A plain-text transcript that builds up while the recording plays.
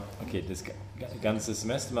Okay, das ganze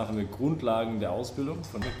Semester machen wir Grundlagen der Ausbildung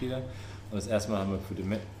von Mitgliedern. Und das erste Mal haben wir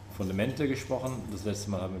Fundamente gesprochen, das letzte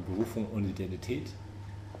Mal haben wir Berufung und Identität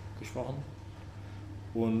gesprochen.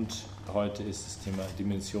 Und heute ist das Thema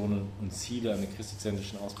Dimensionen und Ziele einer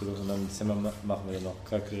christozentrischen Ausbildung. Und dann im Dezember machen wir noch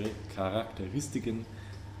Charakteristiken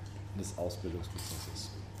des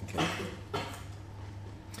Ausbildungsprozesses. Okay.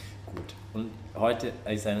 Gut. Und heute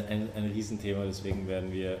ist ein Riesenthema, deswegen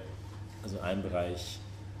werden wir also einen Bereich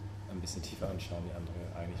ein bisschen tiefer anschauen, die andere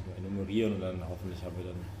eigentlich nur enumerieren, und dann hoffentlich haben wir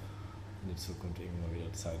dann in der Zukunft irgendwann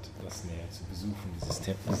wieder Zeit, das näher zu besuchen,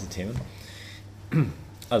 diese Themen.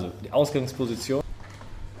 Also die Ausgangsposition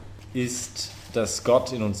ist, dass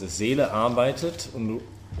Gott in unsere Seele arbeitet und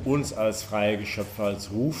uns als freie Geschöpfe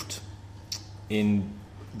als ruft, in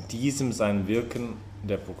diesem sein Wirken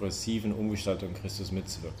der progressiven Umgestaltung Christus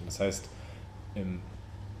mitzuwirken. Das heißt,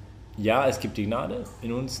 ja, es gibt die Gnade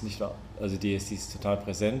in uns, nicht wahr? Also die ist total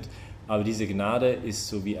präsent, aber diese Gnade ist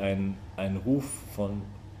so wie ein Ruf von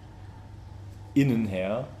innen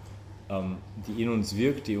her, die in uns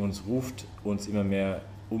wirkt, die uns ruft, uns immer mehr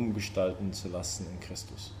umgestalten zu lassen in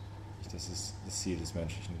Christus. Das ist das Ziel des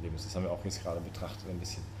menschlichen Lebens. Das haben wir auch jetzt gerade betrachtet, ein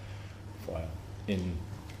bisschen vorher.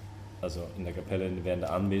 Also in der Kapelle während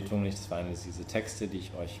der Anbetung nicht. Das war eines dieser Texte, die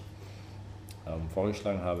ich euch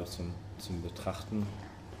vorgeschlagen habe zum Betrachten.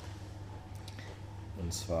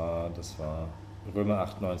 Und zwar, das war Römer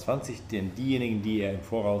 8,29, denn diejenigen, die er im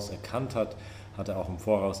Voraus erkannt hat, hat er auch im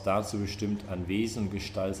Voraus dazu bestimmt, an Wesen und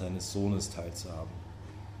Gestalt seines Sohnes teilzuhaben.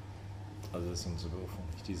 Also das ist unsere Berufung,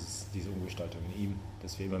 diese Umgestaltung in ihm,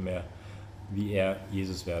 dass wir immer mehr wie er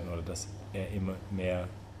Jesus werden, oder dass er immer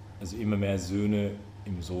mehr Söhne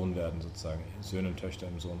im Sohn werden, sozusagen, Söhne und Töchter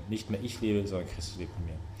im Sohn. Nicht mehr ich lebe, sondern Christus lebt in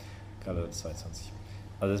mir. Galater 2,20. Also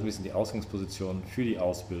das ist ein bisschen die Ausgangsposition für die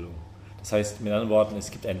Ausbildung. Das heißt, mit anderen Worten,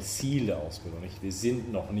 es gibt ein Ziel der Ausbildung. Nicht? Wir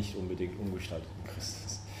sind noch nicht unbedingt umgestaltet in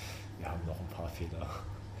Christus. Wir haben noch ein paar Fehler.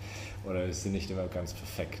 Oder wir sind nicht immer ganz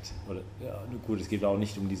perfekt. Oder, ja, gut, es geht auch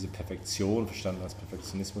nicht um diese Perfektion, verstanden als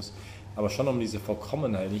Perfektionismus, aber schon um diese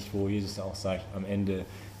Vollkommenheit, nicht, wo Jesus auch sagt, am Ende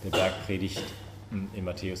der Bergpredigt im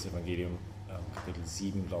Matthäus-Evangelium, Kapitel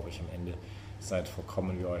 7, glaube ich, am Ende, seid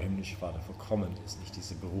vollkommen, wie euer himmlischer Vater vollkommen ist. Nicht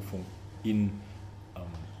diese Berufung in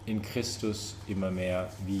Christus immer mehr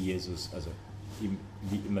wie Jesus, also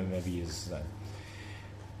immer mehr wie Jesus sein.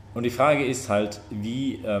 Und die Frage ist halt,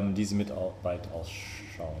 wie diese Mitarbeit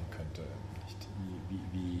ausschauen könnte.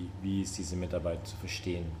 Wie ist diese Mitarbeit zu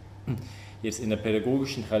verstehen? Jetzt in der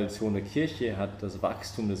pädagogischen Tradition der Kirche hat das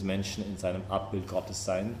Wachstum des Menschen in seinem Abbild Gottes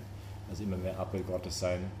Sein, also immer mehr Abbild Gottes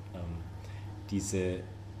Sein, diese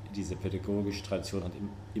pädagogische Tradition hat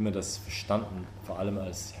immer das verstanden, vor allem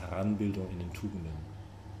als Heranbildung in den Tugenden.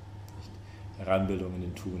 Heranbildung in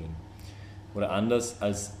den Tugenden. Oder anders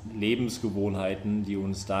als Lebensgewohnheiten, die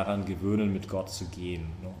uns daran gewöhnen, mit Gott zu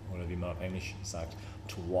gehen. Oder wie man auf Englisch sagt,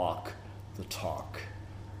 to walk the talk.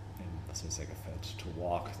 Was mir sehr gefällt, to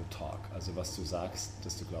walk the talk. Also was du sagst,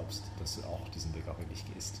 dass du glaubst, dass du auch diesen Weg auch wirklich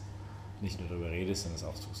gehst. Nicht nur darüber redest, sondern es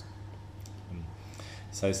auch tust.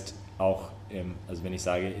 Das heißt auch, also wenn ich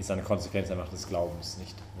sage, ist eine Konsequenz einfach des Glaubens.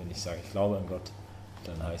 Nicht, wenn ich sage, ich glaube an Gott,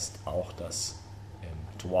 dann heißt auch das,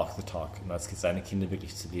 to walk the talk, und als seine Kinder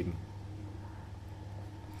wirklich zu leben.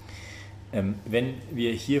 Wenn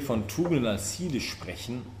wir hier von Tugenden als Ziele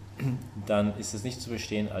sprechen, dann ist es nicht zu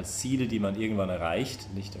verstehen als Ziele, die man irgendwann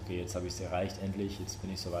erreicht. Nicht, okay, jetzt habe ich es erreicht, endlich, jetzt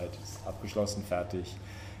bin ich soweit, jetzt ist abgeschlossen, fertig,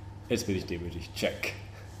 jetzt bin ich demütig, check.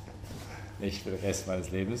 Nicht für den Rest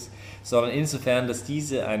meines Lebens, sondern insofern, dass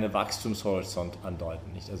diese einen Wachstumshorizont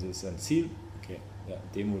andeuten. Nicht? Also es ist ein Ziel, okay, ja,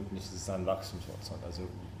 Demut nicht, es ist ein Wachstumshorizont, also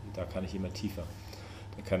da kann ich immer tiefer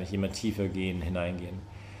hineingehen.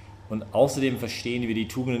 Und außerdem verstehen wir die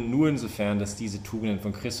Tugenden nur insofern, dass diese Tugenden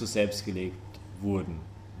von Christus selbst gelebt wurden.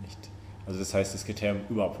 Nicht? Also das heißt, das Kriterium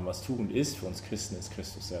überhaupt, von was Tugend ist, für uns Christen ist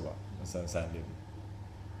Christus selber, das ist sein Leben.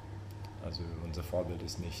 Also unser Vorbild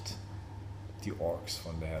ist nicht die Orks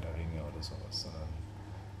von der Herr der Ringe oder sowas,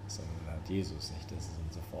 sondern halt Jesus, nicht? Das ist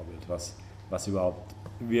unser Vorbild, was überhaupt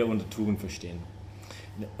wir unter Tugend verstehen.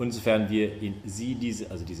 Insofern wir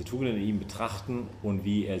diese Tugenden in ihm betrachten und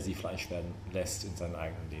wie er sie Fleisch werden lässt in seinem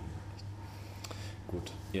eigenen Leben.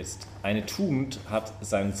 Gut, jetzt, eine Tugend hat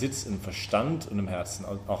seinen Sitz im Verstand und im Herzen.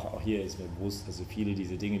 Auch hier ist mir bewusst, also viele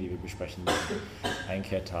dieser Dinge, die wir besprechen in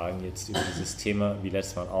Einkehrtagen jetzt über dieses Thema, wie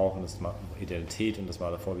letztes Mal auch, und das Mal Identität und das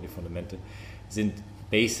Mal davor wie die Fundamente, sind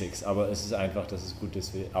Basics, aber es ist einfach, dass es gut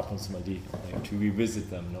ist, wir ab und zu mal to revisit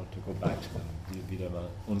them, not to go back to them, wieder mal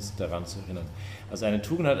uns daran zu erinnern. Also eine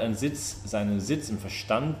Tugend hat seinen Sitz im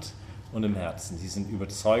Verstand und im Herzen. Sie sind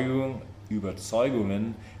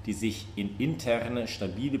Überzeugungen, die sich in interne,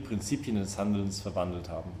 stabile Prinzipien des Handelns verwandelt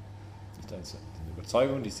haben. Nicht? Also eine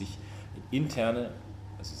Überzeugung, die sich interne,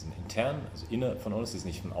 also sind intern, also inner von uns, die ist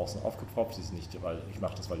nicht von außen aufgeproppt, die ist nicht, weil ich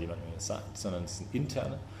mache das, weil jemand mir das sagt, sondern es sind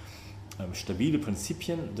interne, stabile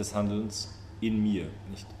Prinzipien des Handelns in mir.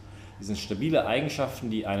 Nicht? Das sind stabile Eigenschaften,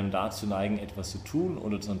 die einem dazu neigen, etwas zu tun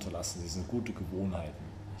oder zu unterlassen. Das sind gute Gewohnheiten.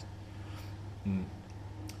 Nicht?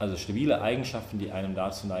 Also stabile Eigenschaften, die einem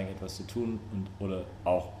dazu neigen, etwas zu tun oder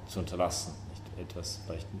auch zu unterlassen. Nicht? Etwas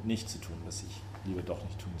vielleicht nicht zu tun, das ich lieber doch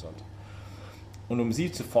nicht tun sollte. Und um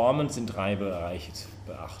sie zu formen, sind 3 Bereiche zu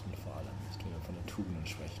beachten, vor allem, nicht, wenn wir von den Tugenden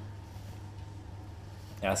sprechen.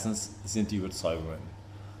 Erstens sind die Überzeugungen.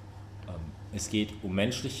 Es geht um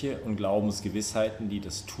menschliche und Glaubensgewissheiten, die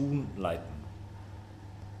das Tun leiten.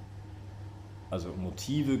 Also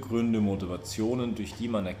Motive, Gründe, Motivationen, durch die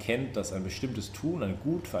man erkennt, dass ein bestimmtes Tun ein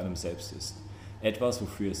Gut für einen selbst ist. Etwas,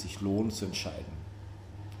 wofür es sich lohnt zu entscheiden.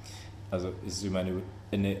 Also es ist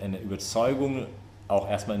eine Überzeugung auch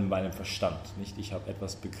erstmal in meinem Verstand. Nicht? Ich habe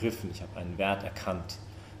etwas begriffen, ich habe einen Wert erkannt.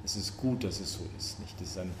 Es ist gut, dass es so ist. Nicht? Das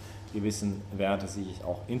ist ein gewissen Wert, das ich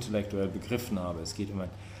auch intellektuell begriffen habe. Es geht um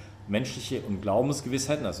menschliche und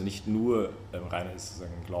Glaubensgewissheiten, also nicht nur reine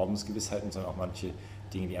sozusagen Glaubensgewissheiten, sondern auch manche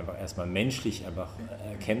Dinge, die einfach erstmal menschlich einfach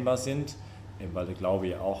erkennbar sind, weil der Glaube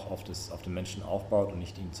ja auch auf den Menschen aufbaut und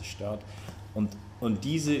nicht ihn zerstört. Und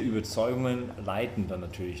diese Überzeugungen leiten dann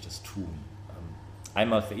natürlich das Tun.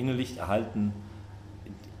 Einmal verinnerlicht erhalten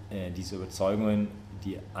diese Überzeugungen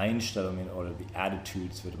die Einstellungen oder die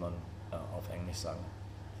Attitudes, würde man auf Englisch sagen.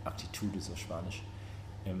 Attitude ist auf Spanisch.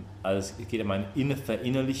 Also es geht um eine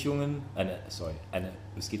Verinnerlichung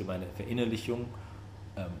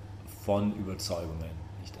von Überzeugungen.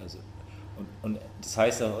 Nicht? Also, und das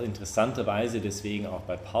heißt auch interessanterweise deswegen auch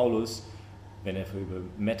bei Paulus, wenn er über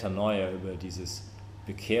Metanoia, über dieses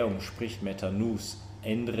Bekehrung spricht, Metanous,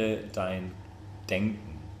 ändere dein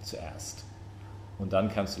Denken zuerst. Und dann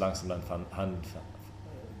kannst du langsam dein Handeln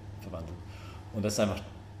verwandeln. Und das ist einfach,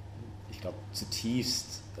 ich glaube,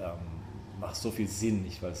 zutiefst macht so viel Sinn,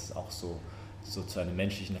 nicht? Weil es auch so zu einer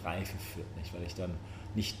menschlichen Reife führt. Nicht? Weil ich dann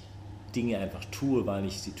nicht Dinge einfach tue, weil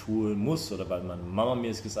ich sie tun muss oder weil meine Mama mir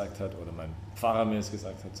es gesagt hat oder mein Pfarrer mir es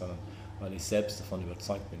gesagt hat, sondern weil ich selbst davon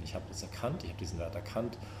überzeugt bin. Ich habe das erkannt, ich habe diesen Wert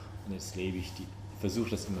erkannt und jetzt lebe ich versuche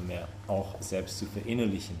das immer mehr auch selbst zu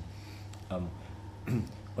verinnerlichen.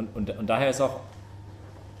 Und daher ist auch,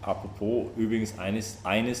 apropos, übrigens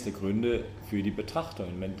eines der Gründe für die Betrachtung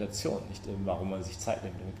in Meditation, nicht, warum man sich Zeit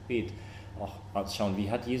nimmt im Gebet, auch schauen, wie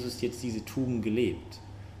hat Jesus jetzt diese Tugend gelebt.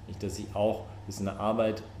 Nicht, dass ich auch, das ist eine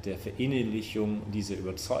Arbeit der Verinnerlichung dieser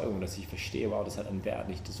Überzeugung, dass ich verstehe, wow, das hat einen Wert,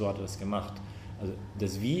 nicht, so hat er das gemacht. Also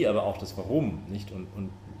das Wie, aber auch das Warum, nicht? Und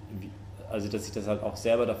wie, also dass ich das halt auch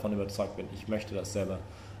selber davon überzeugt bin, ich möchte das selber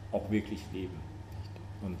auch wirklich leben. Nicht?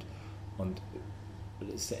 Und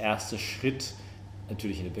das ist der erste Schritt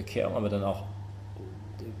natürlich in der Bekehrung, aber dann auch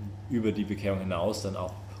über die Bekehrung hinaus dann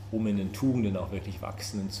auch, um in den Tugenden auch wirklich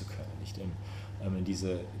wachsen zu können. Nicht?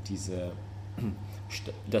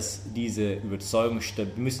 Diese Überzeugungen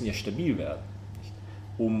müssen ja stabil werden, nicht?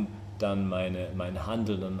 Um dann mein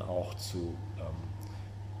Handeln dann auch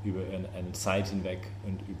über eine Zeit hinweg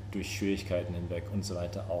und durch Schwierigkeiten hinweg und so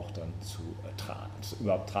weiter auch dann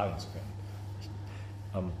überhaupt tragen zu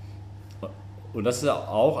können. Und das ist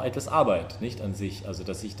auch etwas Arbeit, nicht an sich, also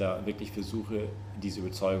dass ich da wirklich versuche, diese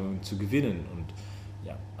Überzeugungen zu gewinnen. Und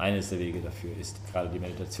ja, eines der Wege dafür ist gerade die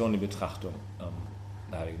Meditation, die Betrachtung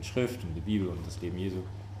der Heiligen Schrift und der Bibel und das Leben Jesu.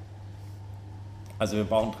 Also wir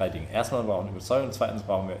brauchen 3 Dinge. Erstmal brauchen wir Überzeugung, zweitens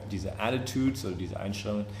brauchen wir diese Attitudes oder diese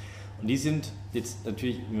Einstellungen. Und die sind jetzt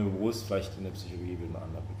natürlich mir bewusst, vielleicht in der Psychologie will man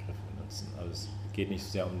andere Begriffe benutzen. Also es geht nicht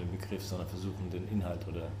so sehr um den Begriff, sondern versuchen den Inhalt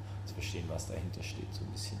oder zu verstehen, was dahinter steht, so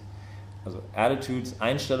ein bisschen. Also Attitudes,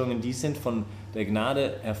 Einstellungen, die sind von der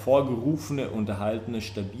Gnade hervorgerufene und erhaltene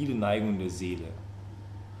stabile Neigung der Seele,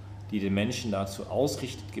 die den Menschen dazu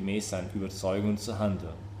ausrichtet, gemäß seinen Überzeugungen zu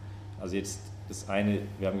handeln. Also jetzt das eine,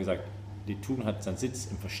 wir haben gesagt, die Tugend hat seinen Sitz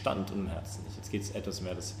im Verstand und im Herzen. Jetzt geht es etwas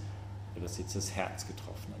mehr, das jetzt das Herz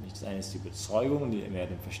getroffen hat. Das eine ist die Überzeugung, die mehr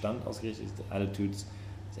dem Verstand ausgerichtet ist, die Attitudes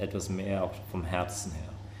ist etwas mehr auch vom Herzen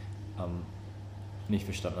her. Nicht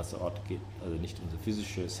verstanden, dass der Ort geht, also nicht unser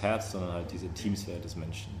physisches Herz, sondern halt diese Intimsphäre des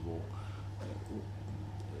Menschen, wo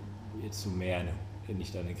jetzt so mehr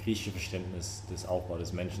nicht ein griechisches Verständnis des Aufbaus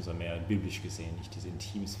des Menschen, sondern mehr biblisch gesehen, nicht diese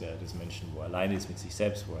Intimsphäre des Menschen, wo er alleine ist mit sich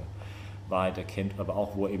selbst, wo er Wahrheit erkennt, aber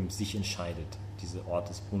auch wo er eben sich entscheidet, dieser Ort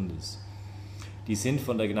des Bundes. Die sind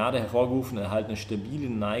von der Gnade hervorgerufen und erhalten eine stabile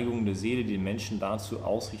Neigung der Seele, die den Menschen dazu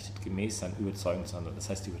ausrichtet, gemäß seinen Überzeugungen zu handeln. Das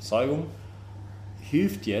heißt, die Überzeugung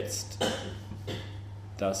hilft jetzt,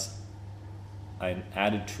 dass ein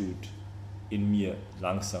Attitude in mir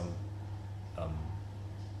langsam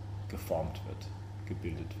geformt wird,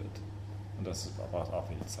 gebildet wird. Und das braucht auch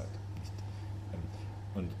wieder Zeit. Nicht?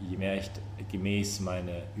 Und je mehr ich gemäß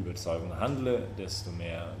meiner Überzeugung handle, desto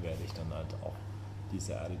mehr werde ich dann halt auch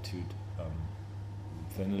diese Attitude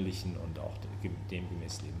verinnerlichen und auch dem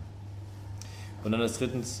gemäß leben. Und dann als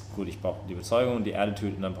drittens, gut, ich brauche die Überzeugung und die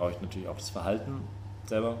Attitude und dann brauche ich natürlich auch das Verhalten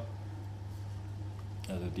selber.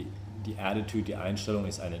 Also die Attitude, die Einstellung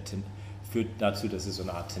führt dazu, dass es so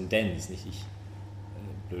eine Art Tendenz, nicht ich,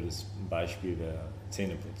 blödes Beispiel wäre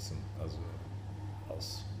Zähneputzen, also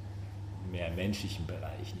aus mehr menschlichem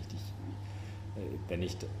Bereich. Nicht wenn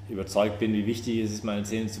ich überzeugt bin, wie wichtig es ist, meine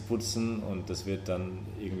Zähne zu putzen und das wird dann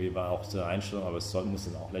irgendwie war auch zur Einstellung, aber es muss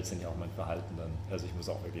dann auch letztendlich auch mein Verhalten dann, also ich muss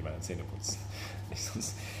auch wirklich meine Zähne putzen,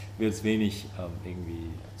 sonst wird es wenig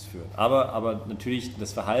irgendwie führen. Aber natürlich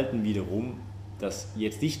das Verhalten wiederum, das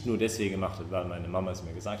jetzt nicht nur deswegen gemacht wird, weil meine Mama es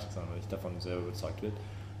mir gesagt hat, sondern weil ich davon selber überzeugt wird,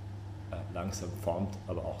 langsam formt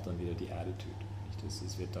aber auch dann wieder die Attitude.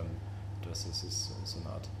 Das wird dann, das ist so eine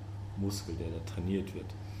Art Muskel, der da trainiert wird.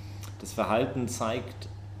 Das Verhalten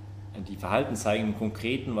die Verhalten zeigen im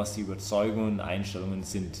Konkreten, was die Überzeugungen und Einstellungen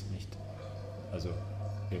sind. Nicht? Also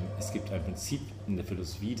es gibt ein Prinzip in der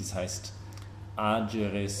Philosophie, das heißt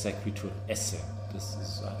agere sequitur esse. Das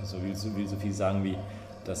ist will so viel sagen wie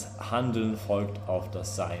das Handeln folgt auf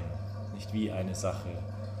das Sein. Nicht wie eine Sache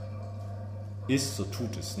ist, so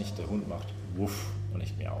tut es. Nicht der Hund macht wuff und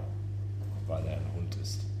nicht miau, weil er ein Hund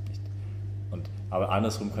ist. Nicht? Aber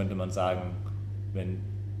andersrum könnte man sagen,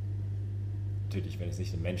 wenn es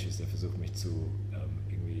nicht ein Mensch ist, der versucht mich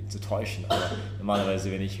irgendwie zu täuschen, aber normalerweise,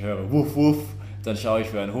 wenn ich höre wuff, wuff, dann schaue ich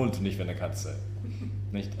für einen Hund und nicht für eine Katze.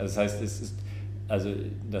 Nicht? Also das heißt,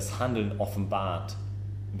 das Handeln offenbart,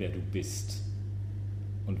 wer du bist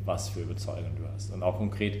und was für Überzeugungen du hast. Und auch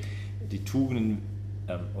konkret die Tugenden,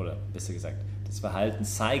 oder besser gesagt, das Verhalten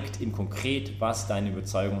zeigt im Konkret, was deine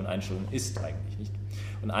Überzeugung und Einstellung ist eigentlich. Nicht?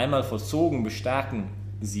 Und einmal vollzogen bestärken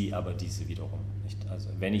sie aber diese wiederum. Nicht? Also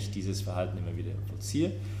wenn ich dieses Verhalten immer wieder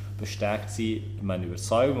vollziehe, bestärkt sie meine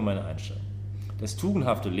Überzeugung und meine Einstellung. Das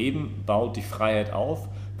tugendhafte Leben baut die Freiheit auf,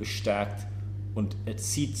 bestärkt und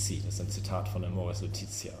erzieht sie. Das ist ein Zitat von Amoris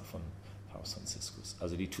Laetitia von Papst Franziskus.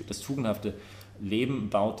 Also das tugendhafte Leben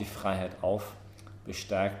baut die Freiheit auf,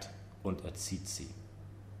 bestärkt und erzieht sie.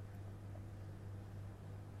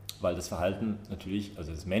 Weil das Verhalten natürlich,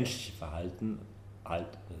 also das menschliche Verhalten, halt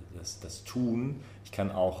das Tun, ich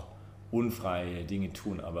kann auch unfreie Dinge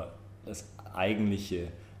tun, aber das eigentliche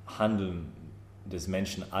Handeln des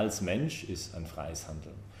Menschen als Mensch ist ein freies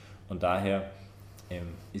Handeln. Und daher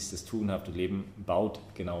ist das tugendhafte Leben, baut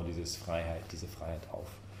genau diese Freiheit auf,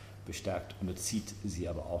 bestärkt und erzieht sie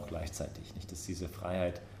aber auch gleichzeitig. Nicht, dass diese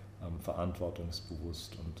Freiheit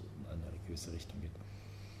verantwortungsbewusst und in eine gewisse Richtung geht.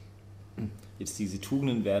 Jetzt diese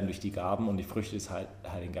Tugenden werden durch die Gaben und die Früchte des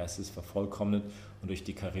Heiligen Geistes vervollkommnet und durch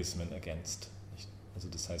die Charismen ergänzt. Also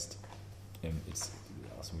das heißt, jetzt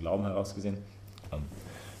aus dem Glauben heraus gesehen,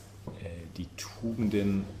 die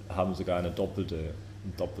Tugenden haben sogar eine doppelte,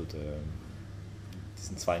 das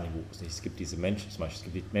sind zwei Niveaus. Es gibt diese Menschen, zum Beispiel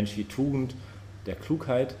es gibt die menschliche Tugend der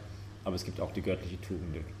Klugheit, aber es gibt auch die göttliche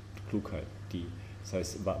Tugend der Klugheit. Das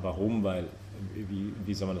heißt, warum? Weil,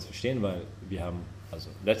 wie soll man das verstehen? Weil wir haben, also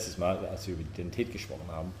letztes Mal, als wir über Identität gesprochen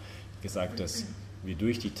haben, gesagt, dass wir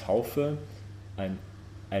durch die Taufe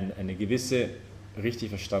eine gewisse, richtig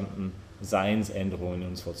verstanden, Seinsänderung in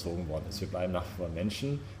uns vollzogen worden ist. Wir bleiben nach wie vor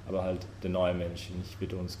Menschen, aber halt der neue Mensch nicht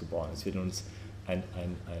wird in uns geboren. Es wird in uns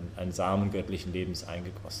ein Samen göttlichen Lebens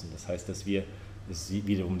eingegossen. Das heißt, das ist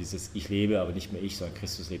wiederum dieses Ich lebe, aber nicht mehr ich, sondern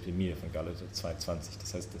Christus lebt in mir von Galater 2,20.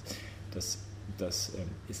 Das heißt,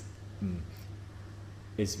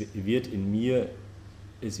 es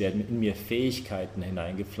werden in mir Fähigkeiten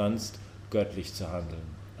hineingepflanzt, göttlich zu handeln.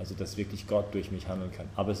 Also, dass wirklich Gott durch mich handeln kann.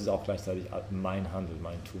 Aber es ist auch gleichzeitig mein Handeln,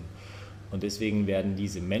 mein Tun. Und deswegen werden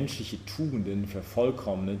diese menschlichen Tugenden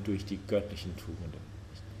vervollkommnet durch die göttlichen Tugenden.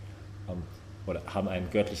 Oder haben einen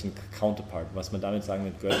göttlichen Counterpart. Was man damit sagen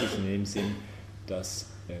will, göttlich in dem Sinn, dass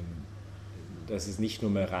es nicht nur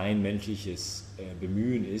mehr rein menschliches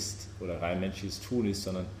Bemühen ist oder rein menschliches Tun ist,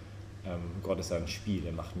 sondern Gott ist ein Spiel,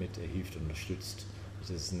 er macht mit, er hilft und unterstützt.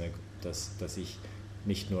 Dass ich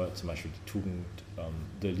nicht nur zum Beispiel die Tugend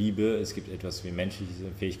der Liebe, es gibt etwas wie menschliche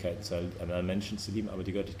Fähigkeiten, einen Menschen zu lieben, aber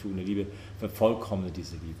die göttliche Tugend der Liebe vervollkommnet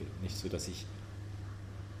diese Liebe. Nicht so, dass ich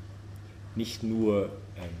nicht nur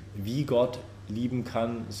wie Gott lieben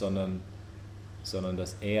kann, sondern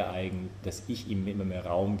dass ich ihm immer mehr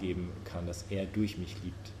Raum geben kann, dass er durch mich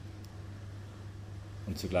liebt.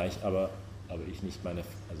 Und zugleich aber ich nicht meine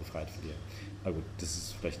Freiheit verliere. Aber gut, das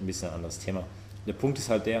ist vielleicht ein bisschen ein anderes Thema. Der Punkt ist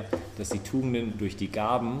halt der, dass die Tugenden durch die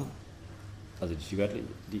Gaben also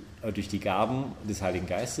durch die Gaben des Heiligen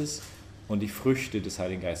Geistes und die Früchte des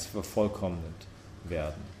Heiligen Geistes vervollkommnet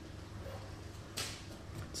werden.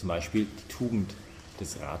 Zum Beispiel die Tugend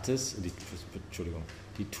des Rates,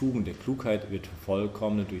 die Tugend der Klugheit wird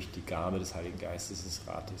vervollkommnet durch die Gabe des Heiligen Geistes des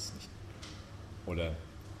Rates. Nicht? Oder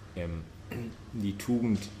die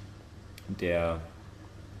Tugend der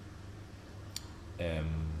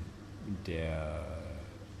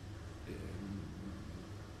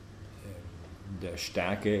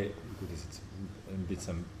Stärke, gut, das ist jetzt ein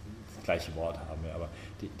bisschen das gleiche Wort haben wir, aber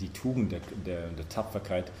die Tugend der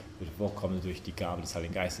Tapferkeit wird vorkommen durch die Gabe des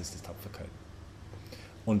Heiligen Geistes der Tapferkeit.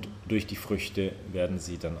 Und durch die Früchte werden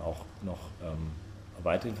sie dann auch noch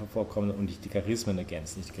weiterhin vorkommen und die Charismen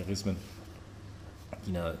ergänzen. Die Charismen,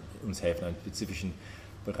 die uns helfen, einen spezifischen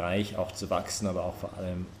Bereich auch zu wachsen, aber auch vor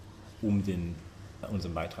allem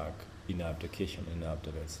unseren Beitrag innerhalb der Kirche und innerhalb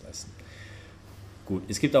der Welt zu leisten. Gut,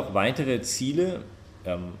 es gibt auch weitere Ziele,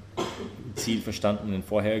 Ziel verstanden in den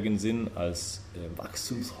vorherigen Sinn als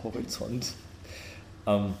Wachstumshorizont,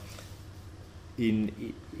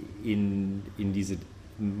 in diese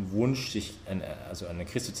Wunsch, also einer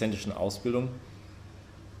christozentrischen Ausbildung,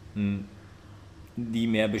 die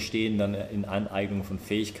mehr bestehen dann in Aneignung von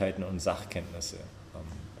Fähigkeiten und Sachkenntnisse.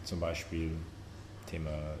 Zum Beispiel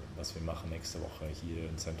Thema, was wir machen nächste Woche hier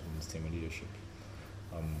im Zentrum, das Thema Leadership.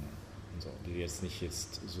 Und so, die jetzt nicht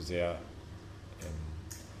so sehr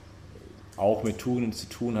auch mit Tugenden zu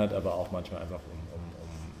tun hat, aber auch manchmal einfach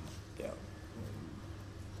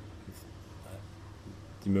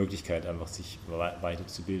die Möglichkeit, einfach sich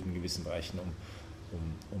weiterzubilden in gewissen Bereichen,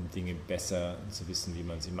 um Dinge besser zu wissen, wie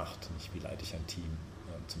man sie macht. Nicht wie leite ich ein Team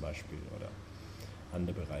zum Beispiel oder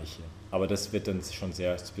andere Bereiche. Aber das wird dann schon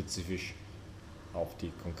sehr spezifisch auf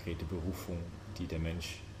die konkrete Berufung, die der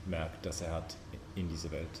Mensch merkt, dass er hat, in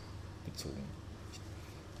diese Welt bezogen.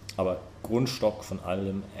 Aber Grundstock von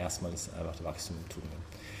allem erstmal ist einfach der Wachstum im Tugenden.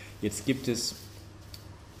 Jetzt gibt es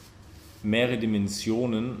mehrere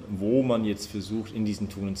Dimensionen, wo man jetzt versucht, in diesen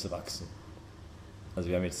Tugenden zu wachsen. Also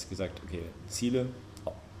wir haben jetzt gesagt, okay, Ziele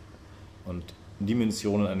und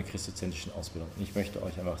Dimensionen einer christozentrischen Ausbildung. Ich möchte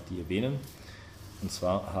euch einfach die erwähnen. Und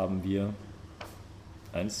zwar haben wir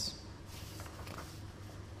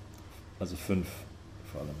 5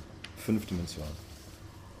 vor allem, 5 Dimensionen,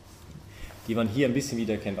 die man hier ein bisschen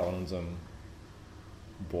wiedererkennt, auch in unserem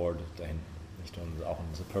Board da hinten, nicht? Und auch in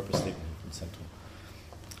unserem Purpose Statement im Zentrum.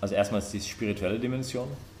 Also erstmal ist die spirituelle Dimension,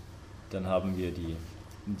 dann haben wir die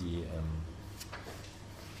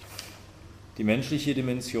menschliche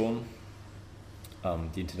Dimension,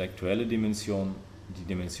 die intellektuelle Dimension, die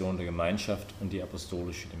Dimension der Gemeinschaft und die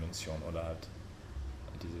apostolische Dimension oder halt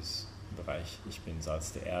dieses Bereich, ich bin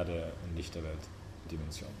Salz der Erde und Licht der Welt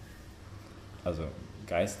Dimension. Also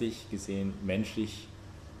geistlich gesehen, menschlich,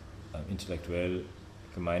 intellektuell,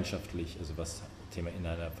 gemeinschaftlich, also was Thema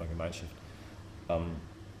innerhalb von Gemeinschaft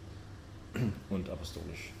und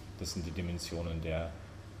apostolisch. Das sind die Dimensionen der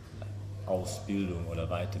Ausbildung oder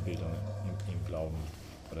Weiterbildung im Glauben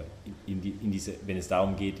oder wenn es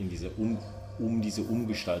darum geht, diese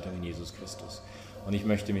Umgestaltung in Jesus Christus. Und ich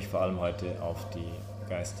möchte mich vor allem heute auf die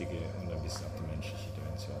geistige und ein bisschen auf die menschliche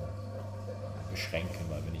Dimension beschränken,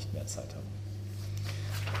 weil wir nicht mehr Zeit haben.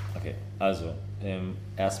 Okay, also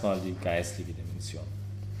erstmal die geistige Dimension.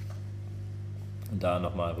 Und da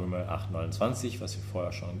nochmal Römer 8,29, was wir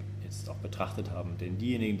vorher schon jetzt auch betrachtet haben. Denn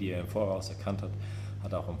diejenigen, die er im Voraus erkannt hat,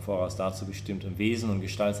 hat auch im Voraus dazu bestimmt, im Wesen und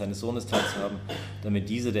Gestalt seines Sohnes teilzuhaben, damit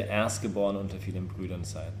dieser der Erstgeborene unter vielen Brüdern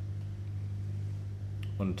sei.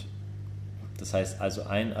 Und das heißt also,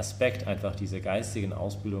 ein Aspekt einfach dieser geistigen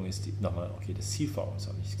Ausbildung ist nochmal, okay, das Ziel vor uns.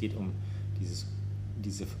 Es geht um diese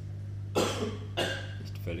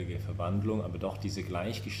nicht völlige Verwandlung, aber doch diese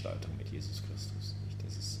Gleichgestaltung mit Jesus Christus.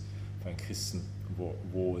 Das ist für einen Christen,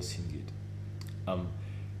 wo es hingeht.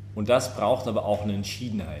 Und das braucht aber auch eine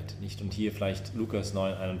Entschiedenheit. Nicht? Und hier vielleicht Lukas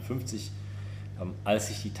 9,51, als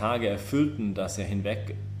sich die Tage erfüllten, dass er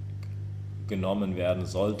hinweggenommen werden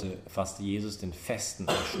sollte, fasste Jesus den festen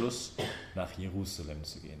Entschluss, nach Jerusalem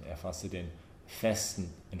zu gehen. Er fasste den festen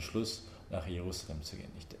Entschluss, nach Jerusalem zu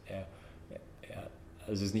gehen.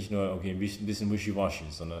 Also es ist nicht nur okay, ein bisschen wischiwaschi,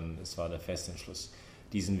 sondern es war der feste Entschluss,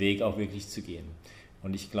 diesen Weg auch wirklich zu gehen.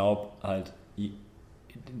 Und ich glaube halt,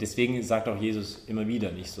 deswegen sagt auch Jesus immer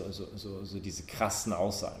wieder, nicht so diese krassen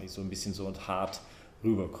Aussagen, nicht so ein bisschen so und hart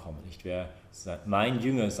rüberkommen. Nicht? Wer mein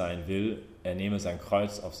Jünger sein will, er nehme sein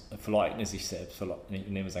Kreuz auf, verleugne sich selbst,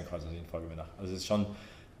 nehme sein Kreuz auf ihn, folge mir nach. Also es ist schon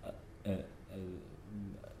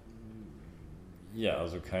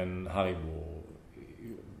also kein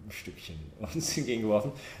Haribo-Stückchen uns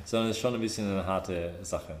entgegengeworfen, sondern es ist schon ein bisschen eine harte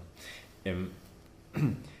Sache.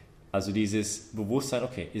 Also dieses Bewusstsein,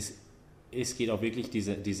 okay, es geht auch wirklich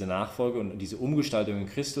diese Nachfolge und diese Umgestaltung in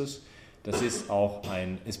Christus, das ist auch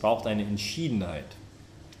es braucht eine Entschiedenheit.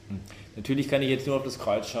 Natürlich kann ich jetzt nur auf das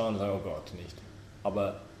Kreuz schauen und sagen, oh Gott, nicht.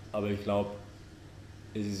 Aber ich glaube,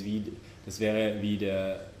 das wäre wie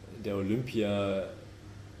der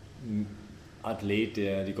Olympia-Athlet,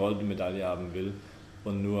 der die goldene Medaille haben will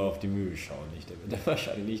und nur auf die Mühe schauen. Nicht? Der wird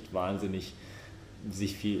wahrscheinlich nicht wahnsinnig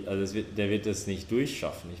der wird das nicht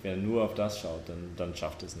durchschaffen. Nicht? Wenn er nur auf das schaut, dann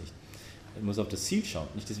schafft er es nicht. Er muss auf das Ziel schauen.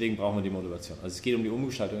 Nicht? Deswegen brauchen wir die Motivation. Also es geht um die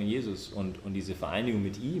Umgestaltung in Jesus und diese Vereinigung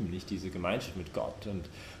mit ihm, nicht diese Gemeinschaft mit Gott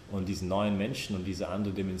und diesen neuen Menschen und diese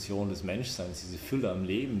andere Dimension des Menschseins, diese Fülle am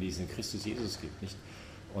Leben, die es in Christus Jesus gibt. Nicht?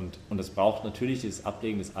 Und das braucht natürlich das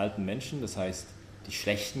Ablegen des alten Menschen, das heißt die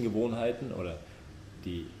schlechten Gewohnheiten oder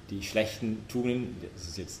die schlechten Tugenden. Das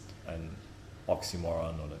ist jetzt ein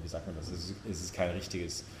Oxymoron oder wie sagt man das? Es ist kein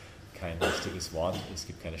richtiges Wort. Es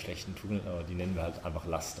gibt keine schlechten Tugenden, aber die nennen wir halt einfach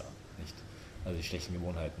Laster. Nicht? Also die schlechten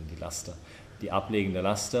Gewohnheiten, die Laster. Die Ablegen der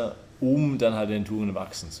Laster, um dann halt in den Tugenden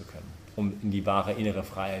wachsen zu können, um in die wahre innere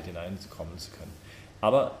Freiheit hineinkommen zu können.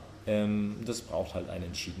 Aber das braucht halt eine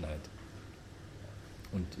Entschiedenheit.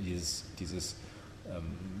 Und dieses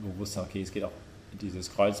Bewusstsein, okay, es geht auch,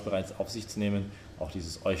 dieses Kreuz bereits auf sich zu nehmen, auch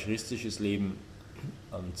dieses eucharistisches Leben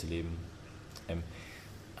zu leben.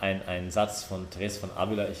 Ein Satz von Teresa von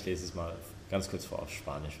Avila, ich lese es mal ganz kurz vor auf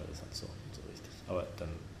Spanisch, weil das halt so richtig, aber dann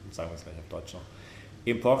sagen wir es gleich auf Deutsch noch.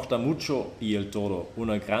 Importa mucho y el todo,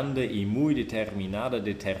 una grande y muy determinada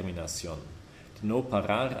determinación, de no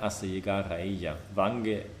parar hasta llegar a ella,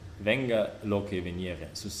 venga lo que veniere,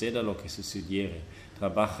 suceda lo que sucediere,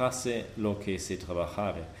 trabajase lo que se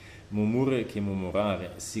trabajare, murmure que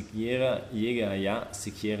murmurare, siquiera llegue allá,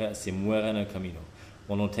 siquiera se muera en el camino.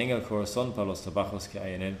 O no tenga el corazón para los trabajos que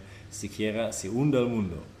hay en él, siquiera se hunda el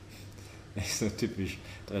mundo. Das ist so typisch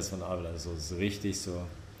Teresa von Avila, so richtig so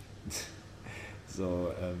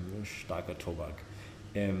starker Tobak.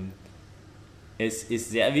 Es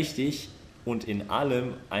ist sehr wichtig und in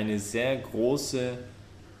allem eine sehr große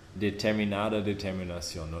Determination,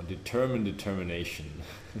 Determination.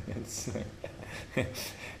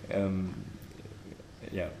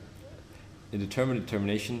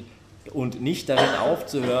 Determination. Und nicht darin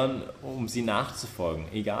aufzuhören, um sie nachzufolgen,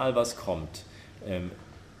 egal was kommt.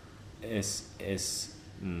 Es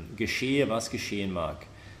geschehe, was geschehen mag.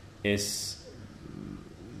 Es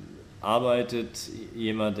arbeitet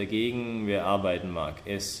jemand dagegen, wer arbeiten mag.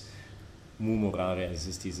 Es murmurare, es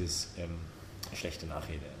ist dieses schlechte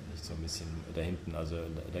Nachrede, nicht so ein bisschen da hinten, also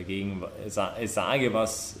dagegen, es sage,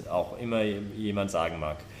 was auch immer jemand sagen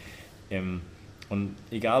mag. Und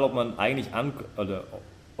egal, ob man eigentlich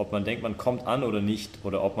ob man denkt, man kommt an oder nicht,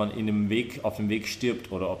 oder ob man auf dem Weg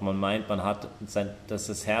stirbt, oder ob man meint, dass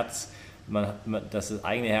das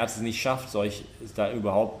eigene Herz es nicht schafft, da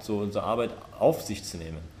überhaupt so unsere Arbeit auf sich zu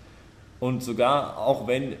nehmen. Und sogar, auch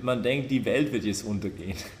wenn man denkt, die Welt wird jetzt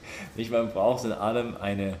untergehen. Man braucht in allem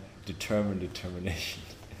eine Determination.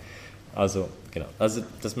 Also, genau. Also,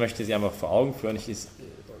 das möchte ich einfach vor Augen führen.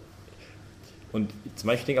 Und zum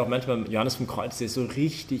Beispiel denke ich auch manchmal, Johannes vom Kreuz, der ist so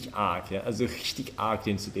richtig arg, ja? Also richtig arg,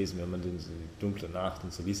 den zu lesen, wenn man den so die dunkle Nacht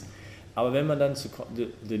und so liest. Aber wenn man dann zu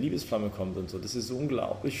der Liebesflamme kommt und so, das ist so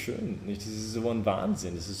unglaublich schön, nicht? Das ist so ein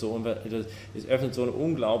Wahnsinn, es öffnet so eine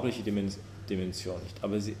unglaubliche Dimension, nicht?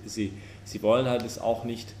 Aber sie wollen halt es auch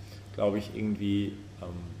nicht, glaube ich, irgendwie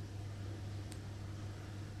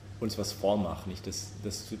uns was vormachen, nicht? Dass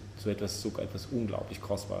so etwas unglaublich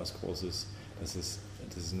Kostbares, Großes, dass es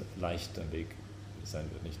ein leichter Weg sein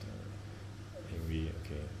wird, nicht irgendwie,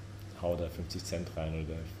 okay, hau da 50 Cent rein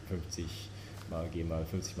oder geh mal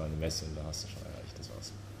 50 Mal in die Messe und da hast du schon erreicht, das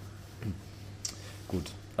war's.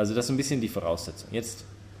 Gut, also das ist ein bisschen die Voraussetzung. Jetzt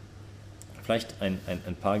vielleicht ein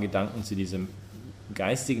paar Gedanken zu dieser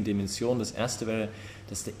geistigen Dimension. Das erste wäre,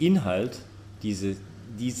 dass der Inhalt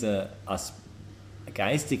dieser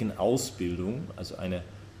geistigen Ausbildung, also ein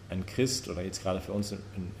Christ oder jetzt gerade für uns in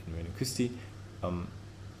Regnum Christi,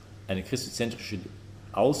 eine christozentrische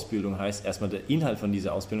Ausbildung heißt erstmal, der Inhalt von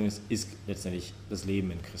dieser Ausbildung ist letztendlich das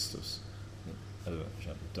Leben in Christus. Also,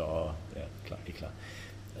 klar.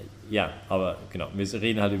 Ja, aber genau, wir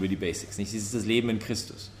reden halt über die Basics. Nicht? Es ist das Leben in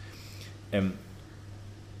Christus.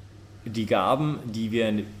 Die Gaben, die wir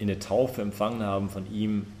in der Taufe empfangen haben, von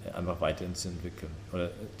ihm einfach weiterhin zu entwickeln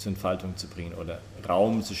oder zur Entfaltung zu bringen oder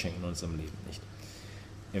Raum zu schenken in unserem Leben. Nicht?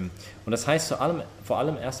 Und das heißt vor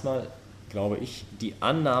allem erstmal, glaube ich, die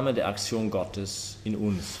Annahme der Aktion Gottes in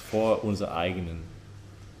uns vor unser eigenen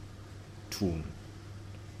Tun.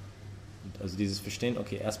 Also dieses Verstehen,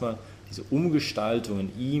 okay, erstmal diese Umgestaltung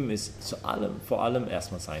in ihm ist vor allem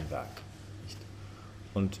erstmal sein Werk. Nicht?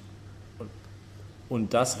 Und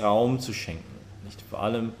und das Raum zu schenken, nicht? Vor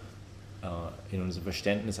allem in unserem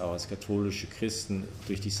Verständnis auch als katholische Christen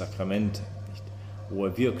durch die Sakramente, nicht? Wo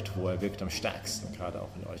er wirkt am stärksten, gerade auch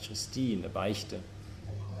in der Eucharistie, in der Beichte,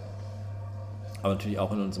 aber natürlich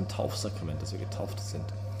auch in unserem Taufsakrament, dass wir getauft sind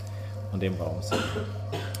und dem Raum sind.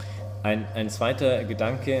 Ein zweiter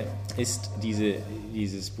Gedanke ist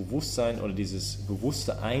dieses Bewusstsein oder dieses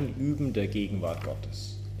bewusste Einüben der Gegenwart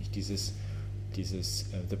Gottes. Nicht? Dieses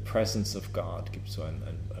The Presence of God, gibt es so ein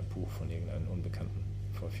Buch von irgendeinem Unbekannten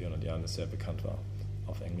vor 400 Jahren, das sehr bekannt war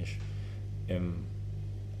auf Englisch.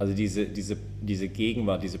 Also diese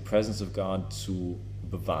Gegenwart, diese Presence of God zu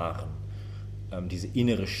bewahren, diese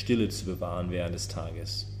innere Stille zu bewahren während des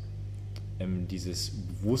Tages, dieses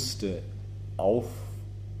bewusste Aufhorchen,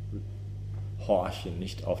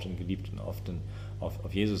 nicht auf den Geliebten, auf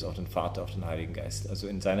Jesus, auf den Vater, auf den Heiligen Geist, also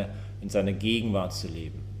in seiner Gegenwart zu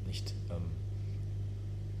leben, nicht?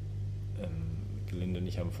 Gelinde und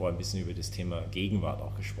ich haben vorher ein bisschen über das Thema Gegenwart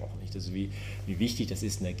auch gesprochen, nicht? Also wie wichtig das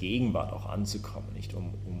ist, in der Gegenwart auch anzukommen, nicht?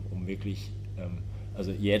 Um wirklich,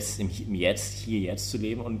 also jetzt, im Jetzt, hier, jetzt zu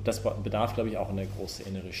leben, und das bedarf, glaube ich, auch eine große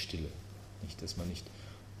innere Stille, nicht? Dass man nicht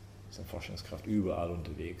seine Vorstellungskraft überall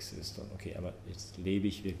unterwegs ist und okay, aber jetzt lebe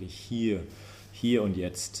ich wirklich hier und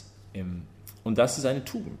jetzt. Und das ist eine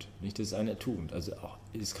Tugend, nicht? Das ist eine Tugend. Also auch,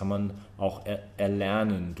 das kann man auch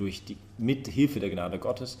erlernen mit Hilfe der Gnade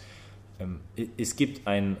Gottes. Es gibt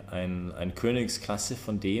eine Königsklasse,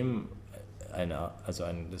 von dem, das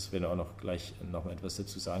werden wir auch noch gleich noch mal etwas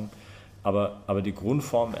dazu sagen, aber die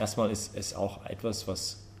Grundform erstmal ist auch etwas,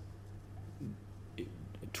 was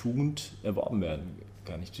Tugend erworben werden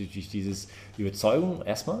kann. Nicht durch diese Überzeugung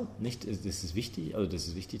erstmal, nicht, das ist wichtig,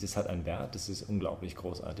 das hat einen Wert, das ist unglaublich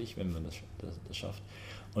großartig, wenn man das schafft.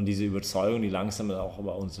 Und diese Überzeugung, die langsam auch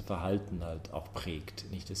aber unser Verhalten halt auch prägt,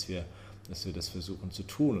 nicht, dass wir das versuchen zu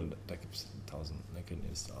tun. Und da gibt es 1000, wir können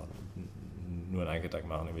jetzt auch nur einen Gedanken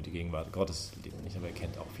machen über die Gegenwart Gottes, nicht, aber ihr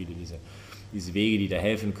kennt auch viele diese Wege, die da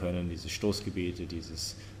helfen können, diese Stoßgebete,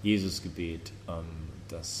 dieses Jesusgebet,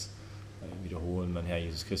 das Wiederholen, mein Herr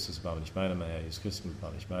Jesus Christus war nicht meiner, mein Herr Jesus Christus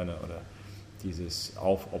war nicht meiner, oder dieses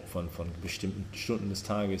Aufopfern von bestimmten Stunden des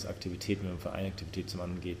Tages, Aktivitäten, wenn man von einer Aktivität zum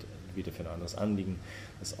anderen geht, wieder für ein anderes Anliegen,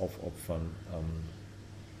 das Aufopfern,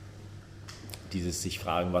 dieses sich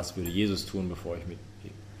fragen, was würde Jesus tun, bevor ich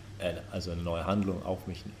also eine neue Handlung auf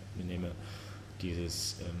mich nehme,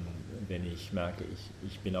 dieses, wenn ich merke,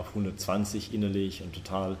 ich bin auf 120 innerlich und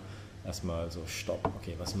total erstmal so, stopp,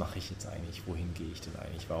 okay, was mache ich jetzt eigentlich, wohin gehe ich denn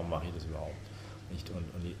eigentlich, warum mache ich das überhaupt nicht? Und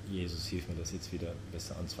Jesus hilft mir, das jetzt wieder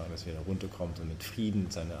besser anzufangen, dass er wieder runterkommt und mit Frieden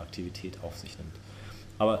seine Aktivität auf sich nimmt.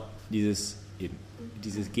 Aber diese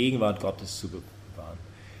Gegenwart Gottes zu bewahren.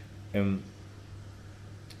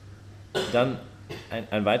 Dann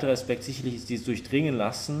ein weiterer Aspekt sicherlich ist dieses Durchdringen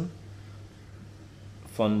lassen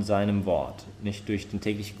von seinem Wort, nicht durch den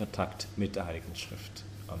täglichen Kontakt mit der Heiligen Schrift.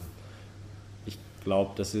 Ich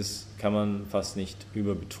glaube, kann man fast nicht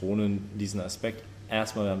überbetonen, diesen Aspekt.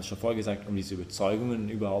 Erstmal, wir haben es schon vorher gesagt, um diese Überzeugungen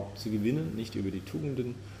überhaupt zu gewinnen, nicht über die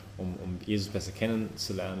Tugenden, um Jesus besser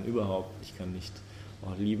kennenzulernen überhaupt. Ich kann nicht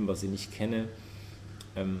auch lieben, was ich nicht kenne.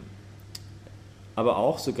 Aber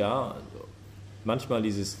auch sogar manchmal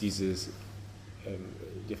der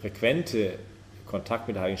frequente Kontakt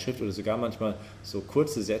mit der Heiligen Schrift oder sogar manchmal so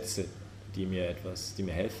kurze Sätze, die mir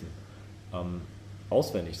helfen,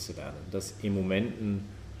 auswendig zu lernen. Dass in Momenten,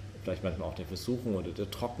 vielleicht manchmal auch der Versuchung oder der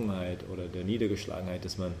Trockenheit oder der Niedergeschlagenheit,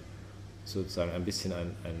 dass man sozusagen ein bisschen ein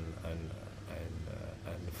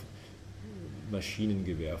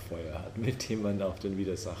Maschinengewehrfeuer hat, mit dem man auf den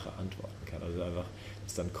Widersacher antworten kann. Also einfach,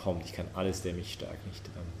 dass dann kommt, ich kann alles, der mich stärkt, nicht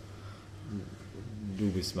du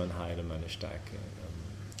bist mein Heil und meine Stärke.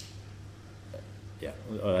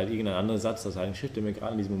 Oder halt irgendein anderer Satz aus der Heiligen Schrift, der mir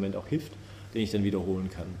gerade in diesem Moment auch hilft, den ich dann wiederholen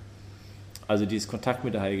kann. Also dieses Kontakt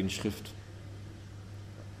mit der Heiligen Schrift.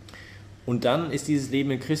 Und dann ist dieses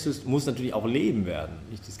Leben in Christus, muss natürlich auch Leben werden.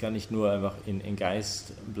 Das kann nicht nur einfach in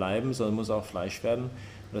Geist bleiben, sondern muss auch Fleisch werden.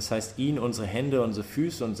 Und das heißt, ihn unsere Hände, unsere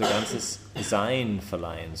Füße, unser ganzes Sein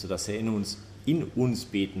verleihen, sodass er in uns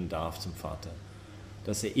beten darf zum Vater.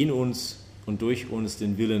 Dass er in uns und durch uns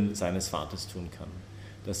den Willen seines Vaters tun kann.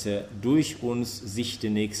 Dass er durch uns sich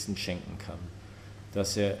den Nächsten schenken kann.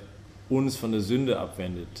 Dass er uns von der Sünde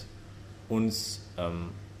abwendet,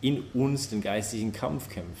 in uns den geistlichen Kampf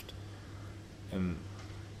kämpft.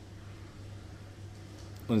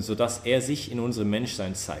 Und so dass er sich in unserem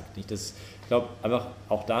Menschsein zeigt. Nicht? Ich glaube, einfach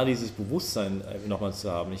auch da dieses Bewusstsein nochmal zu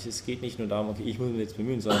haben. Nicht? Es geht nicht nur darum, okay, ich muss mich jetzt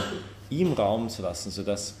bemühen, sondern ihm Raum zu lassen,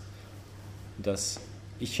 sodass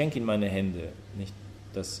ich schenke ihm meine Hände, nicht,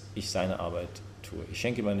 dass ich seine Arbeit tue. Ich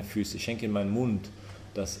schenke ihm meine Füße, ich schenke ihm meinen Mund,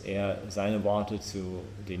 dass er seine Worte zu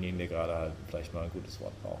denjenigen, der gerade halt vielleicht mal ein gutes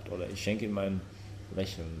Wort braucht. Oder ich schenke ihm mein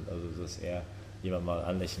Lächeln, also dass er jemand mal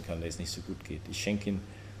anlächeln kann, der es nicht so gut geht. Ich schenke ihm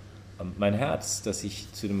mein Herz, dass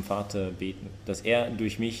ich zu dem Vater beten, dass er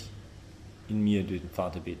durch mich in mir durch den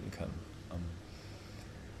Vater beten kann.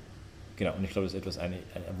 Genau, und ich glaube, das ist eine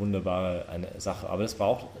wunderbare Sache. Aber das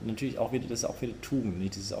braucht natürlich auch wieder, das ist auch wieder Tugend,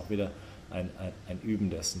 nicht? Das ist auch wieder ein Üben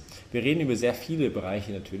dessen. Wir reden über sehr viele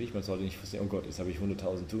Bereiche natürlich. Man sollte nicht verstehen, oh Gott, jetzt habe ich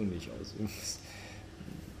 100.000 Tugenden, die ich ausübe.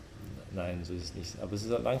 Nein, so ist es nicht. Aber es ist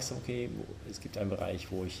langsam okay, es gibt einen Bereich,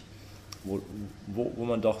 wo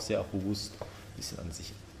man doch sehr auch bewusst ein bisschen an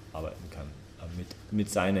sich arbeiten kann, mit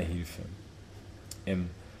seiner Hilfe.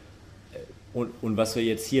 Und was wir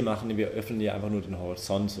jetzt hier machen, wir öffnen ja einfach nur den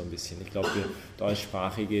Horizont so ein bisschen. Ich glaube, wir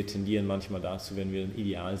Deutschsprachige tendieren manchmal dazu, wenn wir ein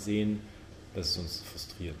Ideal sehen, dass es uns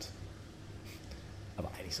frustriert. Aber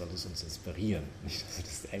eigentlich sollte es uns inspirieren. Nicht? Also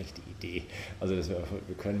das ist eigentlich die Idee. Also dass wir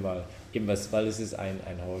können mal, eben weil es ist ein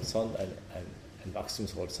Horizont, ein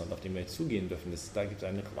Wachstumshorizont, auf den wir jetzt zugehen dürfen. Da gibt es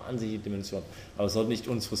eine wahnsinnige Dimension. Aber es sollte nicht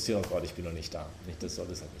uns frustrieren, oh Gott, ich bin noch nicht da. Das soll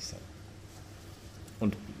es halt nicht sein.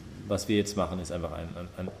 Und was wir jetzt machen, ist einfach ein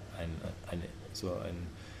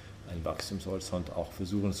Wachstumshorizont auch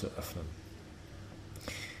versuchen zu öffnen.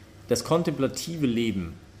 Das kontemplative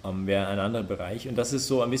Leben wäre ein anderer Bereich und das ist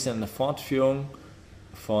so ein bisschen eine Fortführung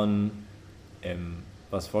von,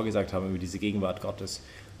 was wir vorgesagt haben über diese Gegenwart Gottes,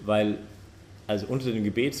 weil also unter den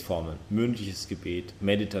Gebetsformen, mündliches Gebet,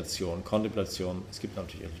 Meditation, Kontemplation, es gibt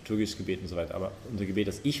natürlich auch liturgisches Gebet und so weiter, aber unser Gebet,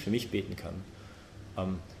 das ich für mich beten kann,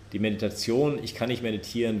 die Meditation, ich kann nicht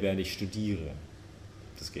meditieren, während ich studiere.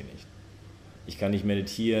 Das geht nicht. Ich kann nicht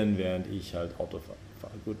meditieren, während ich halt Auto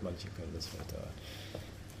fahre. Gut, manche können das vielleicht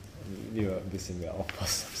lieber ein bisschen mehr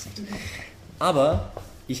aufpassen. Aber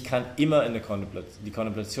ich kann immer in der Kontemplation, die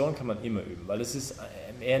Kontemplation kann man immer üben, weil es ist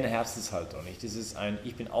eher eine Herzenshaltung. Nicht? Das ist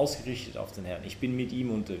ich bin ausgerichtet auf den Herrn, ich bin mit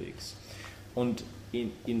ihm unterwegs. Und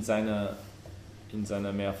in seiner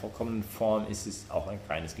mehr vollkommenen Form ist es auch ein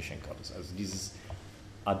kleines Geschenk Gottes. Also dieses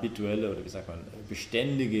habituelle oder wie sagt man,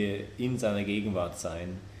 beständige in seiner Gegenwart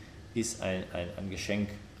sein, ist ein Geschenk,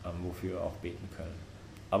 wofür wir auch beten können.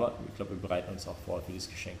 Aber ich glaube, wir bereiten uns auch vor für dieses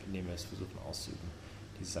Geschenk, indem wir es versuchen auszuüben,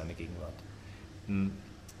 diese seine Gegenwart.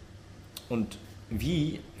 Und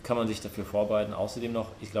wie kann man sich dafür vorbereiten? Außerdem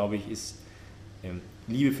noch, ich glaube, ist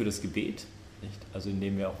Liebe für das Gebet, nicht? Also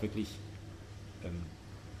indem wir auch wirklich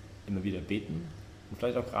immer wieder beten und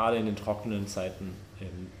vielleicht auch gerade in den trockenen Zeiten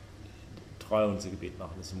treu unser Gebet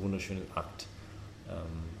machen. Das ist ein wunderschöner Akt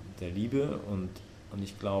der Liebe und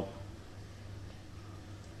ich glaube,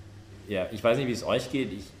 ja, ich weiß nicht, wie es euch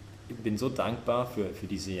geht, ich bin so dankbar für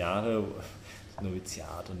diese Jahre,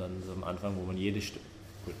 Noviziat und dann so am Anfang, wo man jede Stunde,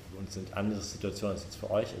 gut, bei uns sind andere Situationen als jetzt für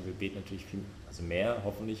euch, aber wir beten natürlich viel, also mehr,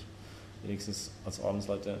 hoffentlich, wenigstens als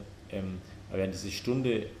Ordensleute, aber während diese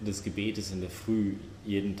Stunde des Gebetes in der Früh,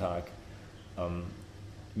 jeden Tag,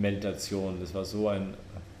 Meditation, das war so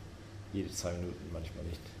jede 2 Minuten, manchmal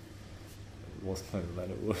nicht, wo ist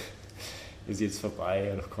meine Uhr, ist jetzt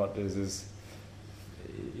vorbei und oh Gott, es ist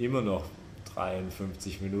immer noch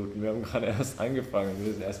 53 Minuten, wir haben gerade erst angefangen,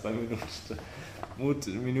 wir sind erst bei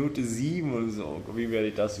Minute 7 und so, wie werde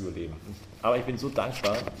ich das überleben? Aber ich bin so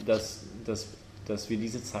dankbar, dass wir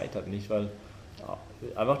diese Zeit hatten, nicht? Weil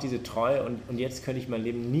einfach diese Treue und jetzt könnte ich mein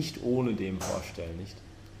Leben nicht ohne dem vorstellen, nicht?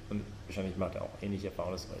 Und wahrscheinlich macht ihr auch ähnliche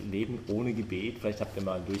Erfahrungen, das Leben ohne Gebet, vielleicht habt ihr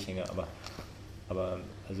mal einen Durchhänger, aber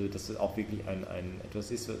also dass es auch wirklich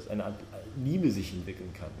etwas ist, was eine Art Liebe sich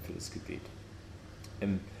entwickeln kann für das Gebet.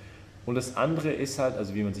 Und das andere ist halt,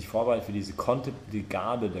 also wie man sich vorbereitet für die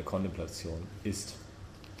Gabe der Kontemplation ist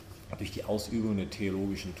durch die Ausübung der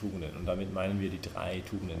theologischen Tugenden. Und damit meinen wir die 3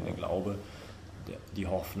 Tugenden, der Glaube, die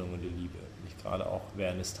Hoffnung und die Liebe. Nicht gerade auch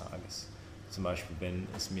während des Tages. Zum Beispiel, wenn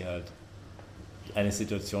es mir halt eine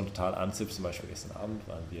Situation total anzipft, zum Beispiel gestern Abend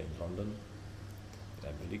waren wir in London mit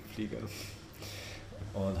einem Billigflieger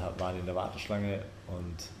und waren in der Warteschlange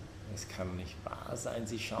und es kann nicht wahr sein,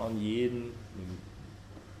 sie schauen jeden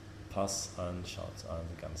Pass an, schaut es an,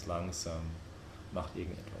 ganz langsam, macht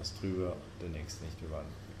irgendetwas drüber, der nächste nicht. Wir waren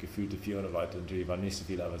gefühlte 400 Leute, natürlich waren nicht so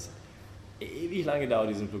viele, aber es hat ewig lange gedauert,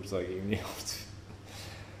 diesen Flugzeug irgendwie aufzuführen.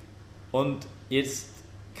 Und jetzt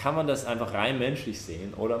kann man das einfach rein menschlich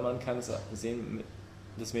sehen oder man kann es sehen,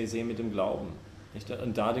 das wir sehen mit dem Glauben. Nicht?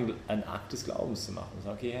 Und da einen Akt des Glaubens zu machen und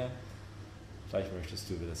sagen, okay Herr, vielleicht möchtest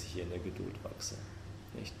du, dass ich hier in der Geduld wachse.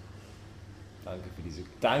 Nicht?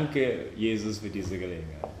 Danke Jesus für diese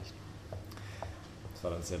Gelegenheit. Nicht? Das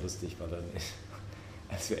war dann sehr lustig, weil dann,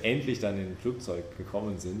 als wir endlich dann in den Flugzeug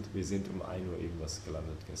gekommen sind, wir sind um 1 Uhr irgendwas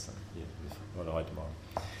gelandet gestern, hier, oder heute Morgen.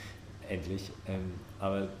 endlich.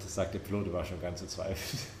 Aber das sagt der Pilot, der war schon ganz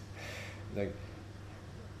verzweifelt. Er sagt,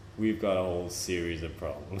 we've got a whole series of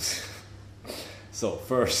problems. So,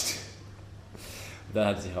 first. Dann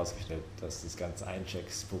hat sich herausgestellt, dass das ganze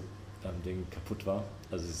Einchecks-Ding kaputt war.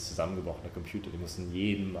 Also es ist zusammengebrochener Computer. Die mussten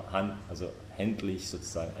jeden händlich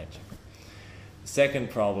sozusagen einchecken. Second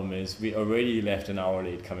problem is we already left an hour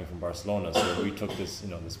late coming from Barcelona, so we took this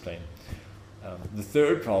plane. The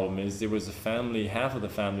third problem is there was a family, half of the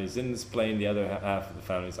family is in this plane, the other half of the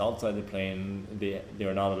family is outside the plane. They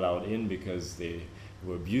were not allowed in because they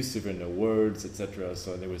were abusive in their words, etc.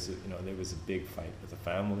 So there was a big fight with the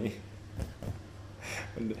family.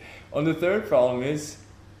 And the third problem is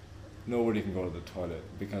nobody can go to the toilet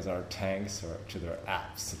because our tanks are to their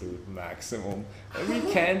absolute maximum and we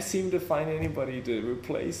can't seem to find anybody to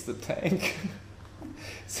replace the tank.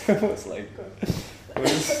 So it was like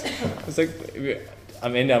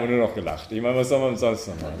am Ende haben wir nur noch gelacht. Ich meine, was soll man sonst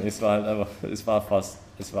noch machen? Es war halt einfach,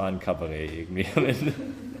 es war ein Kabarett irgendwie am Ende.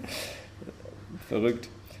 Verrückt.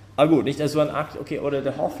 Aber gut, nicht, das war ein Akt, okay, oder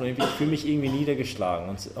der Hoffnung, ich fühle mich irgendwie niedergeschlagen.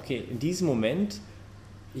 Und okay, in diesem Moment,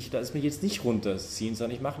 ich lasse mich jetzt nicht runterziehen,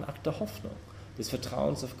 sondern ich mache einen Akt der Hoffnung, des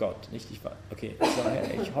Vertrauens auf Gott. Nicht, ich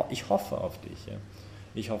hoffe auf dich. Ja.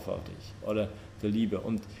 Ich hoffe auf dich. Oder der Liebe.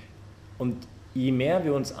 Und je mehr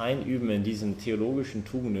wir uns einüben in diesen theologischen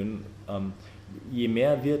Tugenden, je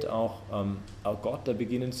mehr wird auch Gott da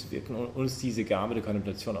beginnen zu wirken und uns diese Gabe der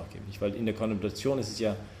Kontemplation auch geben. Weil in der Kontemplation ist es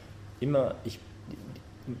ja immer,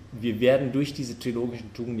 wir werden durch diese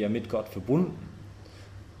theologischen Tugenden ja mit Gott verbunden.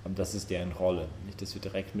 Das ist deren Rolle, nicht, dass wir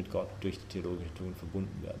direkt mit Gott durch die theologische Tugend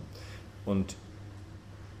verbunden werden. Und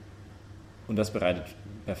das bereitet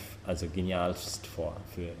also genialst vor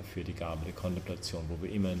für die Gabe der Kontemplation, wo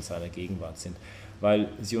wir immer in seiner Gegenwart sind, weil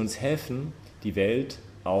sie uns helfen, die Welt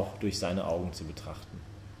auch durch seine Augen zu betrachten.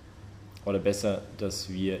 Oder besser, dass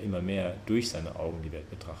wir immer mehr durch seine Augen die Welt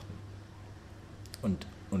betrachten. Und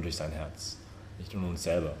durch sein Herz, nicht um uns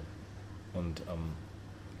selber. Und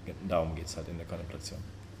darum geht es halt in der Kontemplation.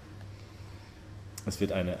 Es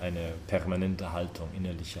wird eine permanente Haltung,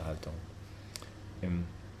 innerliche Haltung.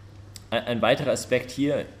 Ein weiterer Aspekt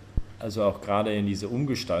hier, also auch gerade in dieser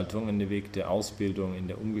Umgestaltung, in dem Weg der Ausbildung, in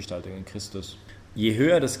der Umgestaltung in Christus, je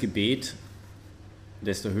höher das Gebet,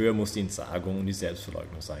 desto höher muss die Entsagung und die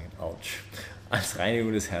Selbstverleugnung sein. Autsch. Als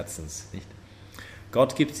Reinigung des Herzens. Nicht?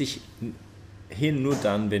 Gott gibt sich hin nur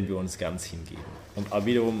dann, wenn wir uns ganz hingeben. Und aber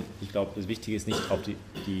wiederum, ich glaube, das Wichtige ist nicht auf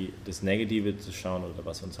das Negative zu schauen oder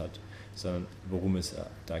was uns hat, sondern worum es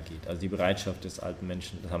da geht. Also die Bereitschaft des alten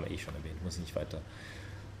Menschen, das haben wir schon erwähnt, muss ich nicht weiter.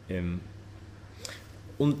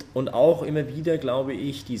 Und auch immer wieder, glaube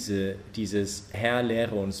ich, dieses Herr,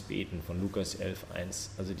 lehre uns beten von Lukas 11,1.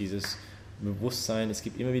 Also dieses Bewusstsein, es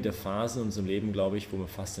gibt immer wieder Phasen in unserem Leben, glaube ich, wo man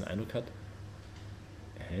fast den Eindruck hat,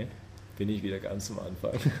 bin ich wieder ganz am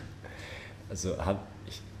Anfang. Also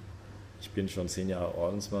ich bin schon 10 Jahre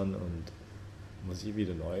Ordensmann und muss ich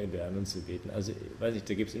wieder neu lernen zu beten. Also weiß ich,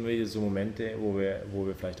 da gibt es immer wieder so Momente, wo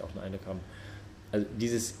wir vielleicht auch einen Eindruck haben. Also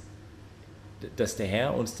dass der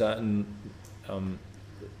Herr uns da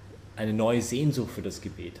eine neue Sehnsucht für das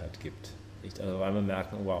Gebet gibt. Nicht? Also weil wir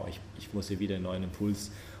merken, oh wow, ich muss hier wieder einen neuen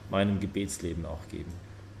Impuls meinem Gebetsleben auch geben.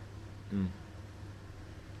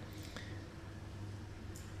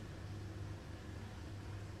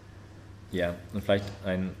 Ja, und vielleicht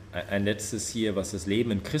ein letztes hier, was das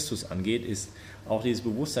Leben in Christus angeht, ist auch dieses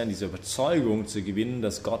Bewusstsein, diese Überzeugung zu gewinnen,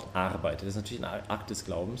 dass Gott arbeitet. Das ist natürlich ein Akt des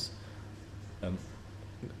Glaubens,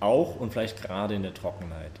 auch und vielleicht gerade in der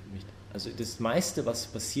Trockenheit. Also das meiste, was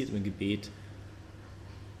passiert im Gebet,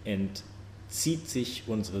 entzieht sich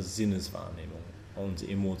unserer Sinneswahrnehmung,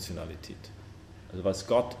 unsere Emotionalität. Also was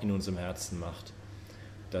Gott in unserem Herzen macht,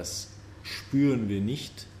 das spüren wir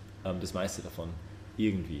nicht, das meiste davon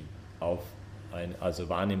irgendwie auf eine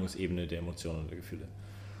Wahrnehmungsebene der Emotionen und der Gefühle.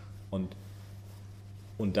 Und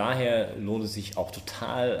daher lohnt es sich auch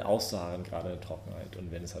total auszuharren, gerade in der Trockenheit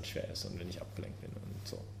und wenn es halt schwer ist und wenn ich abgelenkt bin und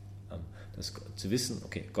so. Das zu wissen,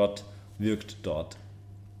 okay, Gott wirkt dort.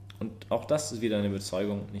 Und auch das ist wieder eine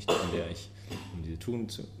Überzeugung, nicht an der ich, um diese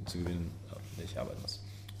Tugend zu gewinnen, an der ich arbeiten muss.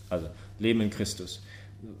 Also, Leben in Christus.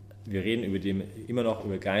 Wir reden immer noch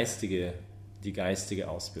über die geistige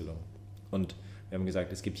Ausbildung. Und wir haben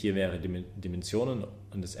gesagt, es gibt hier mehrere Dimensionen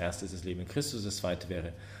und das erste ist das Leben in Christus, das zweite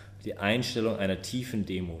wäre die Einstellung einer tiefen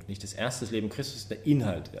Demut. Nicht das erste, das Leben in Christus, ist der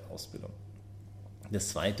Inhalt der Ausbildung. Das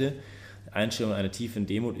zweite, die Einstellung einer tiefen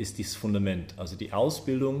Demut, ist das Fundament. Also die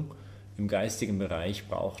Ausbildung im geistigen Bereich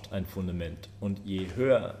braucht ein Fundament. Und je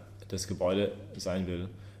höher das Gebäude sein will,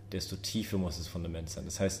 desto tiefer muss das Fundament sein.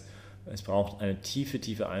 Das heißt, es braucht eine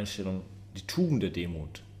tiefe Einstellung, die Tugend der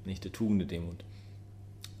Demut, nicht der Tugend der Demut.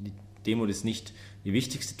 Demut ist nicht die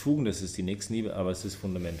wichtigste Tugend, das ist die Nächstenliebe, aber es ist das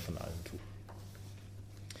Fundament von allen Tugenden.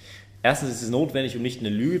 Erstens ist es notwendig, um nicht in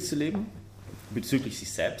der Lüge zu leben, bezüglich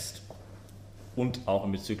sich selbst und auch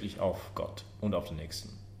bezüglich auf Gott und auf den Nächsten.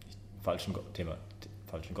 Falschen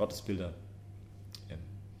Gottesbilder,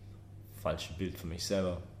 falsches Bild von mich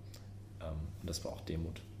selber, und das braucht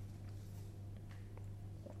Demut.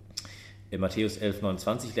 In Matthäus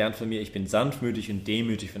 11,29 lernt von mir, ich bin sanftmütig und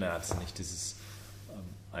demütig von Herzen. Nicht dieses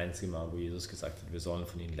einzige Mal, wo Jesus gesagt hat, wir sollen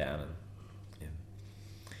von ihm lernen.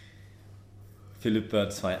 Philipper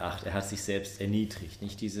 2,8, er hat sich selbst erniedrigt.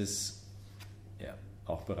 Nicht dieses,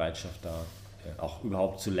 auch Bereitschaft da, auch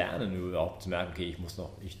überhaupt zu lernen, überhaupt zu merken, okay,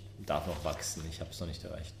 ich darf noch wachsen, ich habe es noch nicht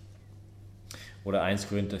erreicht. Oder 1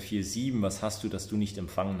 Korinther 4,7, was hast du, das du nicht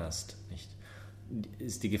empfangen hast? Nicht?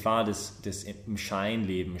 Ist die Gefahr des im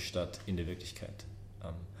Scheinleben statt in der Wirklichkeit.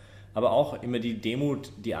 Aber auch immer die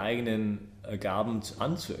Demut, die eigenen Gaben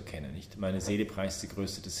anzuerkennen. Nicht? Meine Seele preist die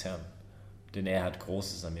Größe des Herrn, denn er hat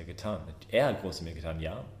Großes an mir getan. Er hat Großes an mir getan,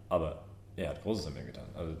 ja, aber er hat Großes an mir getan.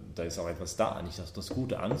 Also da ist auch etwas da, nicht das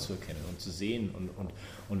Gute anzuerkennen und zu sehen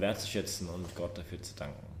und wertzuschätzen und Gott dafür zu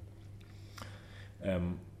danken.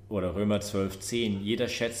 Oder Römer 12,10, jeder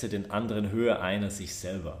schätze den anderen höher ein als sich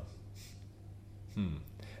selber.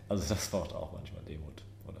 Also das braucht auch manchmal Demut,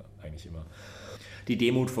 oder eigentlich immer. Die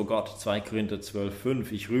Demut vor Gott, 2 Korinther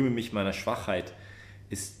 12,5, ich rühme mich meiner Schwachheit.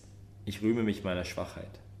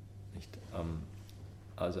 Nicht?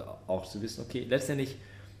 Also auch zu wissen, okay, letztendlich,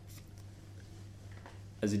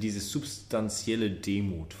 also diese substanzielle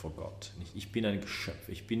Demut vor Gott. Nicht? Ich bin ein Geschöpf,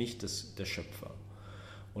 ich bin nicht der Schöpfer.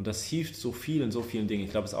 Und das hilft so viel in so vielen Dingen.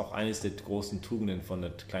 Ich glaube, es ist auch eines der großen Tugenden von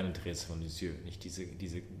der kleinen Therese von Lisieux. Nicht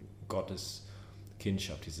diese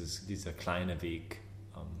Gotteskindschaft, dieser kleine Weg,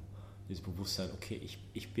 dieses Bewusstsein, okay,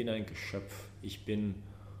 ich bin ein Geschöpf, ich bin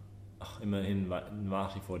immerhin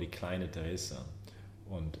nach wie vor die kleine Therese.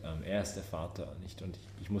 Und er ist der Vater, nicht? Und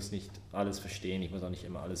ich muss nicht alles verstehen, ich muss auch nicht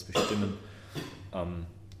immer alles bestimmen.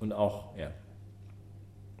 Und auch,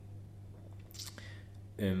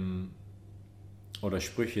 oder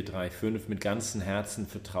Sprüche 3,5, mit ganzem Herzen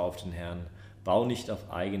vertrau auf den Herrn, bau nicht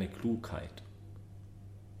auf eigene Klugheit.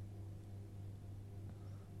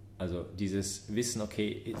 Also dieses Wissen,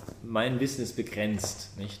 okay, mein Wissen ist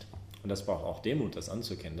begrenzt, nicht? Und das braucht auch Demut, das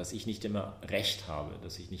anzuerkennen, dass ich nicht immer Recht habe,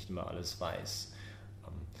 dass ich nicht immer alles weiß.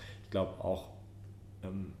 Ich glaube auch,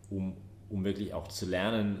 um wirklich auch zu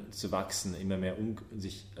lernen, zu wachsen, immer mehr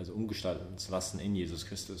sich umgestalten zu lassen in Jesus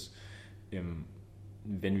Christus,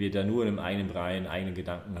 wenn wir da nur in einem eigenen Brei, in eigenen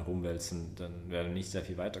Gedanken herumwälzen, dann werden wir nicht sehr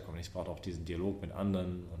viel weiterkommen. Es braucht auch diesen Dialog mit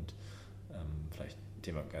anderen und vielleicht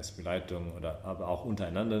Thema Geistbegleitung, aber auch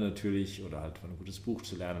untereinander natürlich, oder halt von ein gutes Buch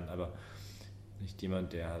zu lernen, aber nicht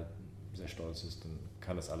jemand, der halt sehr stolz ist und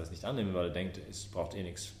kann das alles nicht annehmen, weil er denkt, es braucht eh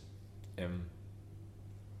nichts.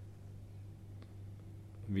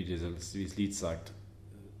 Wie das Lied sagt,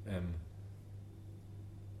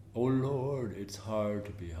 Oh Lord, it's hard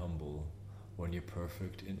to be humble when you're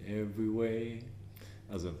perfect in every way.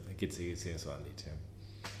 Also geht es hier so ein Lied.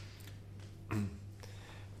 Ja.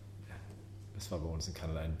 Das war bei uns in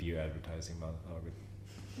Kanada ein Bio-Advertising mal, aber gut.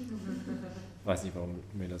 Weiß nicht, warum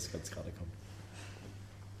mir das jetzt gerade kommt.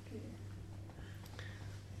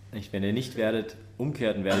 Nicht, wenn ihr nicht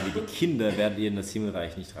umkehrt und werdet wie die Kinder, werdet ihr in das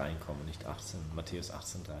Himmelreich nicht reinkommen. Nicht 18, Matthäus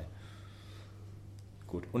 18,3.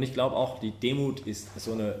 Gut. Und ich glaube auch, die Demut ist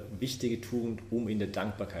so eine wichtige Tugend, um in der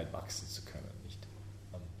Dankbarkeit wachsen zu können. Nicht?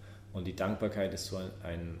 Und die Dankbarkeit ist so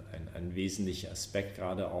ein wesentlicher Aspekt,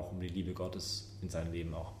 gerade auch um die Liebe Gottes in seinem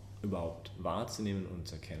Leben auch überhaupt wahrzunehmen und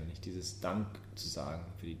zu erkennen. Nicht dieses Dank zu sagen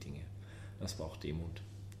für die Dinge. Das braucht Demut.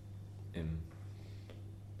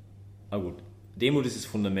 Aber gut. Demut ist das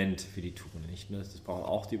Fundament für die Tugend, nicht? Das braucht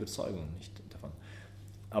auch die Überzeugung nicht davon.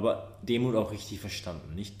 Aber Demut auch richtig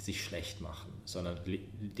verstanden, nicht sich schlecht machen, sondern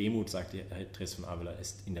Demut, sagt die Therese von Avila,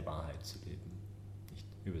 ist in der Wahrheit zu leben, nicht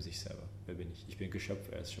über sich selber. Wer bin ich? Ich bin Geschöpf,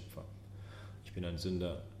 er ist Schöpfer. Ich bin ein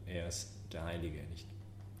Sünder, er ist der Heilige, nicht?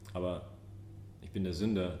 Aber ich bin der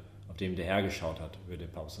Sünder, auf den der Herr geschaut hat, würde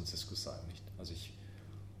Papst Franziskus sagen, nicht? Also ich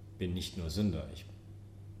bin nicht nur Sünder, ich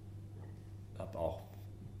habe auch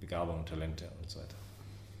Begabung, Talente und so weiter.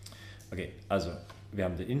 Okay, also wir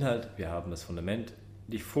haben den Inhalt, wir haben das Fundament,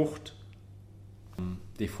 die Frucht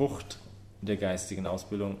der geistigen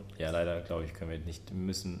Ausbildung. Ja, leider glaube ich, können wir nicht, wir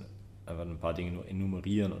müssen einfach ein paar Dinge nur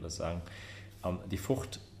enumerieren oder sagen. Die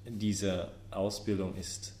Frucht dieser Ausbildung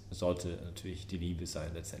sollte natürlich die Liebe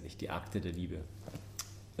sein, letztendlich die Akte der Liebe.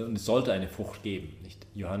 Und es sollte eine Frucht geben, nicht?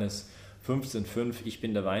 Johannes 15,5, ich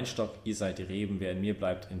bin der Weinstock, ihr seid die Reben, wer in mir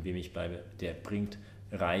bleibt, in wem ich bleibe, der bringt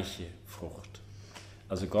reiche Frucht.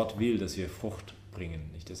 Also Gott will, dass wir Frucht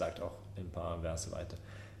bringen. Nicht? Er sagt auch ein paar Verse weiter,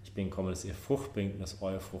 ich bin gekommen, dass ihr Frucht bringt und dass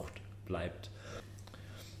eure Frucht bleibt.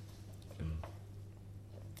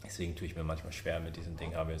 Deswegen tue ich mir manchmal schwer mit diesen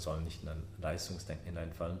Dingen, aber wir sollen nicht in ein Leistungsdenken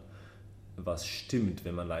hineinfallen. Was stimmt,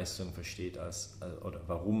 wenn man Leistung versteht, oder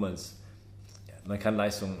warum man es. Ja, man kann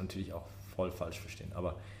Leistung natürlich auch voll falsch verstehen,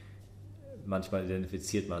 aber manchmal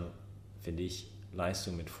identifiziert man, finde ich,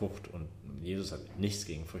 Leistung mit Frucht, und Jesus hat nichts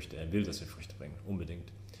gegen Früchte, er will, dass wir Früchte bringen, unbedingt.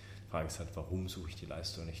 Die Frage ist halt, warum suche ich die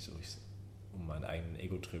Leistung nicht? Suche ich es, um meinen eigenen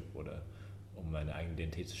Ego-Trip oder um meine eigene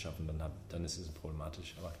Identität zu schaffen, dann ist es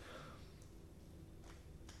problematisch. Aber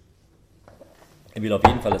er will auf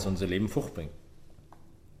jeden Fall, dass unser Leben Frucht bringt.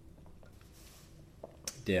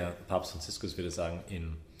 Der Papst Franziskus würde sagen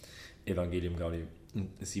in Evangelium Gaudium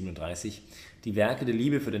 37, die Werke der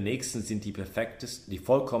Liebe für den Nächsten sind die perfekteste, die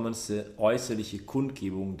vollkommenste äußerliche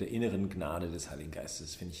Kundgebung der inneren Gnade des Heiligen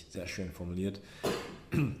Geistes. Das finde ich sehr schön formuliert.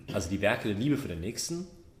 Also die Werke der Liebe für den Nächsten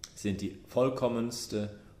sind die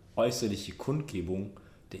vollkommenste äußerliche Kundgebung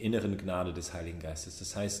der inneren Gnade des Heiligen Geistes.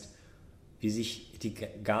 Das heißt, wie sich die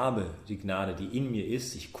Gabe, die Gnade, die in mir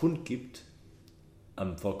ist, sich kundgibt,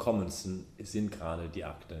 am vollkommensten sind gerade die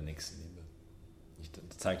Akte der Nächstenliebe.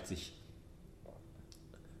 Das zeigt sich,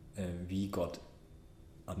 wie Gott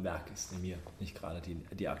am Werk ist in mir, nicht gerade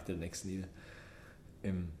die Akte der Nächstenliebe.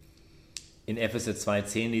 In Epheser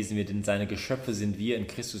 2,10 lesen wir, denn seine Geschöpfe sind wir in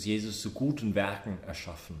Christus Jesus zu guten Werken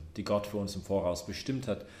erschaffen, die Gott für uns im Voraus bestimmt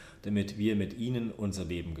hat, damit wir mit ihnen unser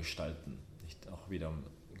Leben gestalten. Nicht auch wieder eine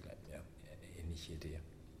ähnliche Idee.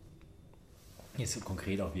 Hier ist so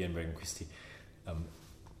konkret auch wie in Regnum Christi.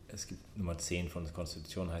 Es gibt Nummer 10 von der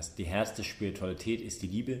Konstitution, heißt, die Herz der Spiritualität ist die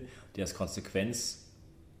Liebe, die als Konsequenz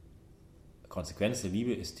der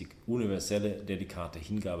Liebe ist die universelle, delikate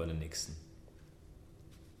Hingabe an den Nächsten.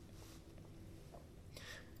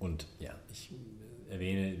 Und ja, ich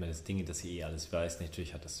erwähne immer das Ding, das ihr alles weiß.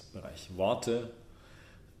 Natürlich hat das Bereich Worte,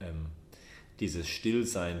 dieses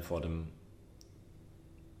Stillsein vor dem,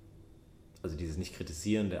 also dieses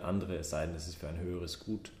Nicht-Kritisieren der andere, es sei denn, es ist für ein höheres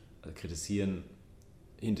Gut, also kritisieren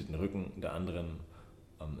hinter den Rücken der anderen,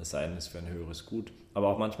 es sei denn, es ist für ein höheres Gut. Aber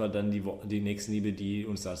auch manchmal dann die Nächstenliebe, die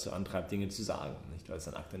uns dazu antreibt, Dinge zu sagen. Nicht? Weil es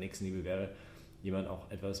ein Akt der Nächstenliebe wäre, jemand auch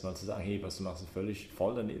etwas mal zu sagen, hey, was du machst, ist völlig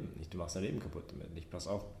voll daneben. Nicht, du machst dein Leben kaputt damit. Nicht, pass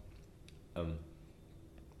auf.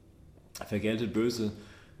 Vergeltet Böse,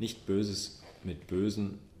 nicht Böses mit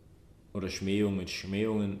Bösen oder Schmähung mit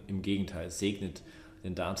Schmähungen. Im Gegenteil, segnet,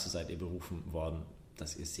 denn dazu seid ihr berufen worden,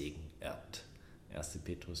 dass ihr Segen erbt. 1.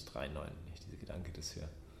 Petrus 3,9. Nicht dieser Gedanke, dass wir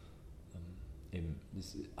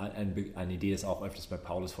das ist eine Idee, das auch öfters bei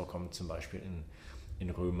Paulus vorkommt, zum Beispiel in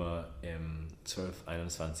Römer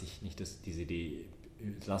 12,21. Nicht diese Idee,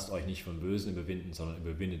 lasst euch nicht vom Bösen überwinden, sondern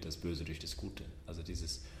überwindet das Böse durch das Gute. Also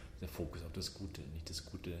der Fokus auf das Gute, nicht das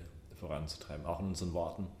Gute voranzutreiben, auch in unseren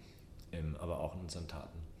Worten, aber auch in unseren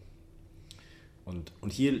Taten.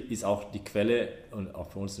 Und hier ist auch die Quelle, und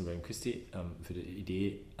auch für uns in Regnum Christi, für die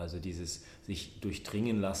Idee, also dieses sich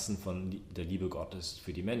durchdringen lassen von der Liebe Gottes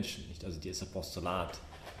für die Menschen. Nicht? Also dieses Apostolat,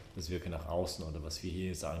 das Wirken nach außen, oder was wir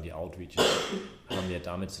hier sagen, die Outreaches, haben ja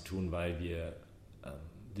damit zu tun, weil wir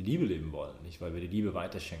die Liebe leben wollen, nicht? Weil wir die Liebe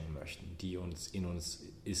weiterschenken möchten, die in uns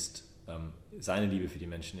ist, seine Liebe für die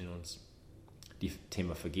Menschen in uns. Die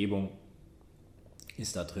Thema Vergebung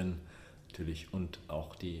ist da drin natürlich, und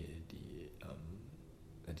auch die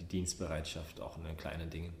Dienstbereitschaft auch in den kleinen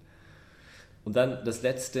Dingen. Und dann das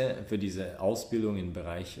Letzte für diese Ausbildung im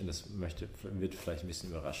Bereich, und das wird vielleicht ein bisschen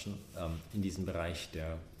überraschen, in diesem Bereich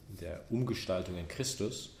der Umgestaltung in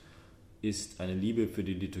Christus, ist eine Liebe für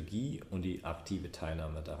die Liturgie und die aktive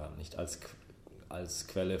Teilnahme daran, nicht als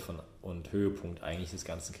Quelle und Höhepunkt eigentlich des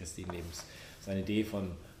ganzen christlichen Lebens. Das ist eine Idee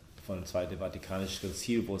von Zweite Vatikanisches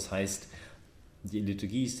Konzil, wo es heißt, die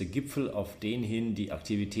Liturgie ist der Gipfel, auf den hin die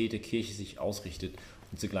Aktivität der Kirche sich ausrichtet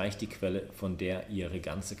und zugleich die Quelle, von der ihre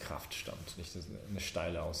ganze Kraft stammt. Nicht? Das ist eine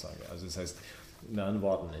steile Aussage. Also das heißt, in anderen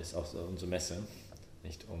Worten ist auch unsere Messe,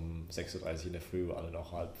 nicht um 6.30 Uhr in der Früh, wo alle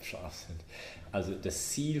noch halb scharf sind. Also das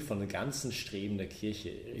Ziel von dem ganzen Streben der Kirche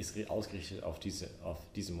ist ausgerichtet auf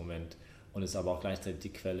diesen Moment und ist aber auch gleichzeitig die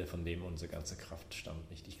Quelle, von dem unsere ganze Kraft stammt.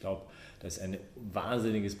 Nicht? Ich glaube, das ist ein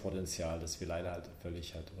wahnsinniges Potenzial, das wir leider halt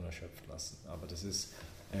völlig unerschöpft lassen. Aber das ist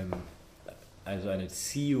also eine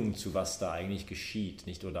Ziehung zu, was da eigentlich geschieht,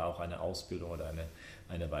 nicht? Oder auch eine Ausbildung oder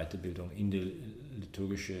eine Weiterbildung in die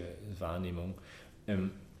liturgische Wahrnehmung.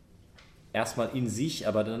 Erstmal in sich,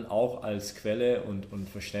 aber dann auch als Quelle und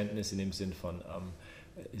Verständnis in dem Sinn von,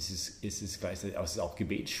 es ist gleichzeitig auch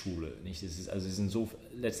Gebetsschule. Nicht? Es sind so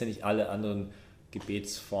letztendlich alle anderen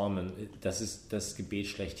Gebetsformen. Das ist das Gebet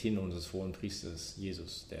schlechthin unseres hohen Priesters,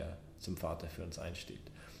 Jesus, der zum Vater für uns einsteht.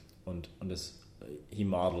 Und das he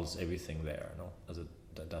models everything there. No? Also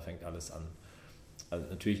da fängt alles an. Also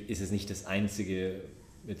natürlich ist es nicht das einzige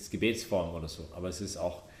mit Gebetsform oder so, aber es ist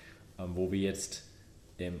auch, wo wir jetzt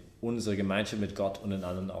unsere Gemeinschaft mit Gott und den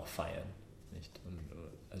anderen auch feiern. Nicht? Und,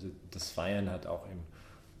 also das Feiern hat auch im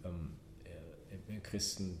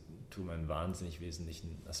Christentum einen wahnsinnig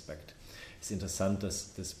wesentlichen Aspekt. Es ist interessant,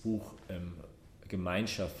 dass das Buch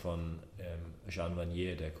Gemeinschaft von Jean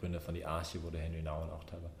Vanier, der Gründer von die Arche, wo der Henry Nouwen auch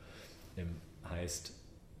teilweise heißt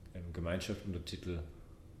Gemeinschaft unter Titel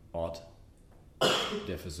Ort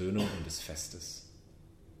der Versöhnung und des Festes.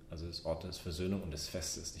 Also das Ort der Versöhnung und des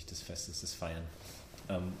Festes, nicht des Festes, des Feiern,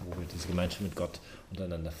 wo wir diese Gemeinschaft mit Gott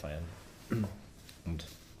untereinander feiern. Und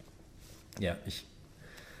ja, ich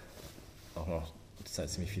auch noch zurzeit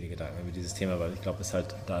ziemlich viele Gedanken über dieses Thema, weil ich glaube,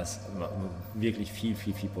 da ist wirklich viel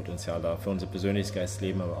Potenzial da für unser persönliches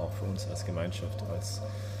Geistleben, aber auch für uns als Gemeinschaft, als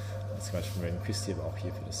Gemeinschaft von Regnum Christi, aber auch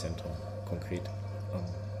hier für das Zentrum konkret.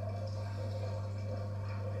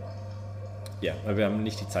 Ja, weil wir haben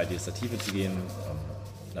nicht die Zeit, hier zur Tiefe zu gehen,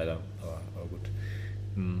 leider, aber gut.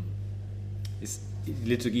 Ist die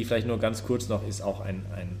Liturgie vielleicht nur ganz kurz noch, ist auch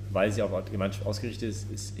weil sie auf Gemeinschaft ausgerichtet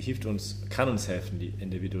ist, kann uns helfen, den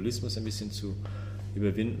Individualismus ein bisschen zu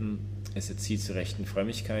überwinden. Es erzieht zur rechten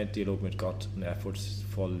Frömmigkeit, Dialog mit Gott und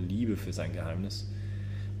ehrfurchtsvolle Liebe für sein Geheimnis.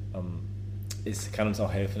 Es kann uns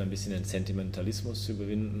auch helfen, ein bisschen den Sentimentalismus zu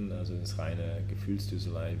überwinden, also das reine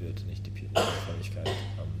Gefühlsdüselei wird nicht die Frömmigkeit.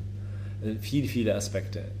 Viele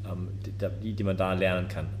Aspekte, die man da lernen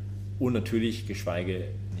kann. Und natürlich, geschweige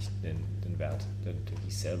nicht den Wert der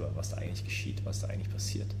Liturgie selber, was da eigentlich geschieht, was da eigentlich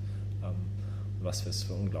passiert. Was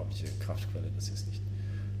für eine unglaubliche Kraftquelle das ist. Nicht?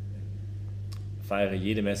 Feiere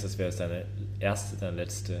jede Messe, als wäre es deine erste, deine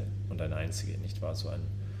letzte und deine einzige. Nicht wahr? So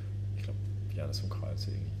ich glaube, Johannes vom Kreuz,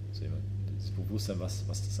 so jemand, das Bewusstsein, was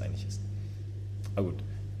das eigentlich ist. Aber gut,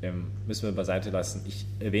 müssen wir beiseite lassen. Ich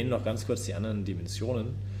erwähne noch ganz kurz die anderen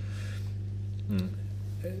Dimensionen.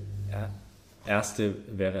 Erste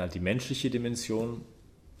wäre halt die menschliche Dimension.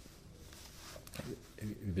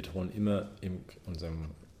 Wir betonen immer in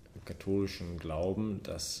unserem katholischen Glauben,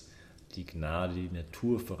 dass die Gnade die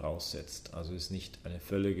Natur voraussetzt. Also es ist nicht eine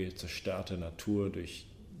völlige zerstörte Natur durch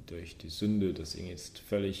die Sünde, das jetzt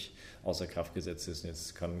völlig außer Kraft gesetzt ist und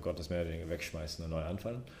jetzt kann Gott das mehr oder weniger wegschmeißen und neu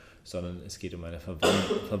anfangen, sondern es geht um eine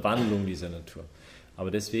Verwandlung dieser Natur.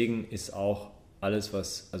 Aber deswegen ist auch alles,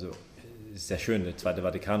 also ist sehr schön, der Zweite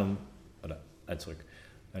Vatikanum, oder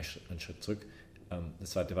einen Schritt zurück,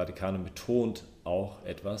 das Zweite Vatikanum betont auch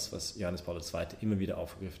etwas, was Johannes Paul II. Immer wieder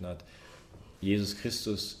aufgegriffen hat. Jesus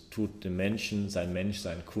Christus tut dem Menschen sein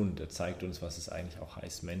Menschsein kund. Er zeigt uns, was es eigentlich auch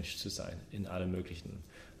heißt, Mensch zu sein, in allen möglichen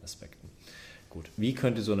Aspekten. Gut, wie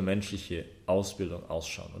könnte so eine menschliche Ausbildung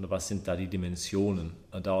ausschauen? Oder was sind da die Dimensionen,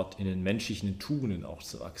 dort in den menschlichen Tugenden auch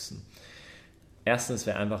zu wachsen? Erstens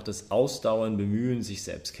wäre einfach das Ausdauern, Bemühen, sich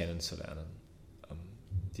selbst kennenzulernen.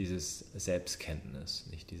 Dieses Selbstkenntnis,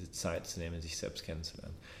 nicht diese Zeit zu nehmen, sich selbst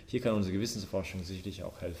kennenzulernen. Hier kann unsere Gewissensforschung sicherlich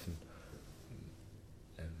auch helfen,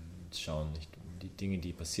 zu schauen, nicht die Dinge,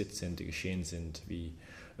 die passiert sind, die geschehen sind, wie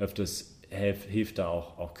öfters hilft da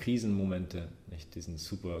auch Krisenmomente, nicht, die sind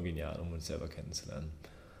super genial, um uns selber kennenzulernen.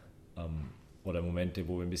 Oder Momente,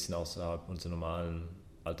 wo wir ein bisschen außerhalb unserer normalen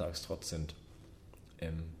Alltagstrotz sind.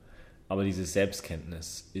 Aber diese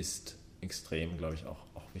Selbstkenntnis ist extrem, glaube ich, auch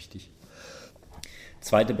wichtig.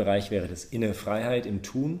 Zweiter Bereich wäre das innere Freiheit im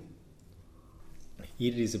Tun.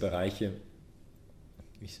 Jede dieser Bereiche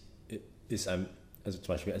ist also zum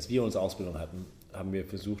Beispiel, als wir unsere Ausbildung hatten, haben wir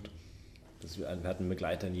versucht, wir hatten einen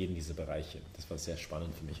Begleiter in jedem dieser Bereiche. Das war sehr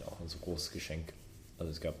spannend für mich, auch ein so großes Geschenk.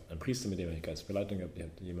 Also es gab einen Priester, mit dem ich Geistesbegleitung gehabt, ich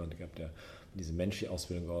hatte jemanden gehabt, der diese menschliche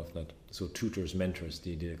Ausbildung geholfen hat, so Tutors, Mentors,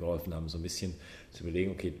 die dir geholfen haben, so ein bisschen zu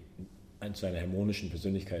überlegen, okay, zu einer harmonischen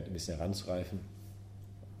Persönlichkeit ein bisschen heranzureifen.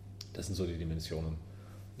 Das sind so die Dimensionen.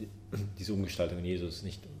 Diese Umgestaltung in Jesus,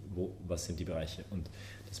 nicht was sind die Bereiche und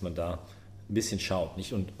dass man da ein bisschen schaut.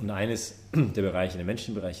 Nicht? Und eines der Bereiche, der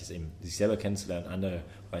menschlichen Bereich ist eben, sich selber kennenzulernen. Andere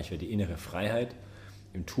Bereich wäre die innere Freiheit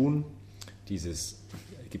im Tun. Es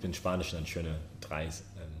gibt in Spanischen einen schönen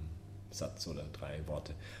Satz oder 3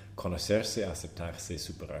 Worte. Conocerse, aceptarse,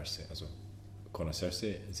 superarse. Also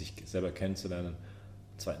conocerse, sich selber kennenzulernen.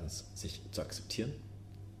 Zweitens, sich zu akzeptieren.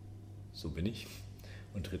 So bin ich.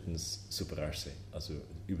 Und drittens, superarse, also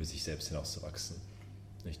über sich selbst hinauszuwachsen.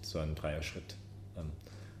 Nicht so ein 3er-Schritt.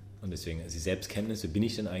 Und deswegen, die Selbstkenntnis, wer bin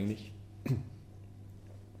ich denn eigentlich?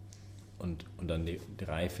 Und dann die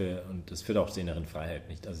Reife, und das führt auch zur inneren Freiheit,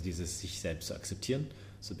 nicht? Also dieses sich selbst zu akzeptieren,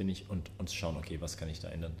 so bin ich, und zu schauen, okay, was kann ich da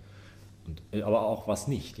ändern? Aber auch was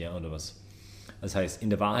nicht, ja, oder was. Das heißt, in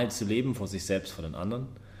der Wahrheit zu leben, vor sich selbst, vor den anderen,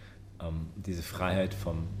 diese Freiheit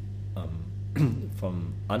vom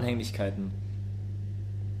von Anhänglichkeiten,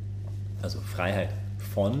 also Freiheit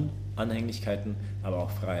von Anhänglichkeiten, aber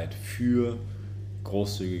auch Freiheit für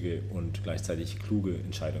großzügige und gleichzeitig kluge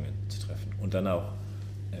Entscheidungen zu treffen. Und dann auch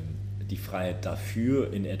die Freiheit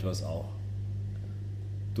dafür, in etwas auch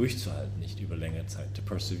durchzuhalten, nicht über längere Zeit, to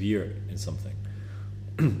persevere in something.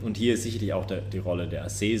 Und hier ist sicherlich auch die Rolle der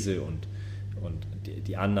Askese und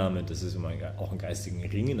die Annahme, dass es auch einen geistigen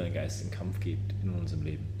Ringen, einen geistigen Kampf gibt in unserem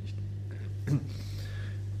Leben. Nicht?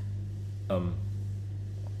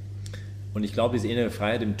 Und ich glaube, diese innere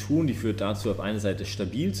Freiheit im Tun, die führt dazu, auf einer Seite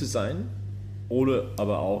stabil zu sein, oder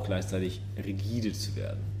aber auch gleichzeitig rigide zu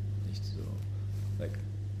werden. Nicht so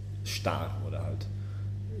starr oder halt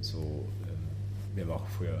so, wir haben auch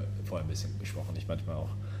vorher ein bisschen besprochen, nicht manchmal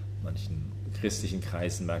auch in manchen christlichen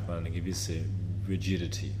Kreisen merkt man eine gewisse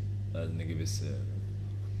Rigidity, also eine gewisse,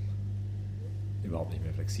 überhaupt nicht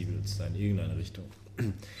mehr flexibel zu sein in irgendeine Richtung.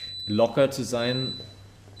 Locker zu sein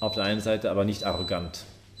auf der einen Seite, aber nicht arrogant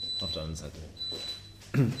auf der anderen Seite.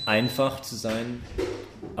 Einfach zu sein,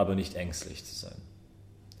 aber nicht ängstlich zu sein.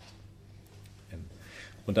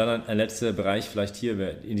 Und dann ein letzter Bereich vielleicht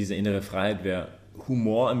hier in dieser inneren Freiheit wäre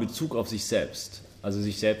Humor in Bezug auf sich selbst. Also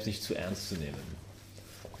sich selbst nicht zu ernst zu nehmen.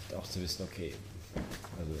 Und auch zu wissen, okay,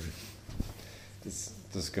 also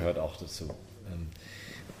das gehört auch dazu.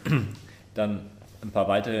 Dann ein paar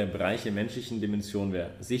weitere Bereiche menschlichen Dimensionen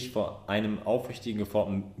wäre, sich vor einem aufrichtigen,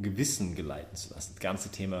 geformten Gewissen geleiten zu lassen. Das ganze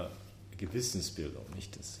Thema Gewissensbildung,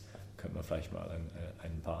 nicht? Das könnte man vielleicht mal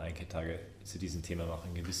ein paar Einkehrtage zu diesem Thema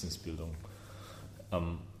machen, Gewissensbildung.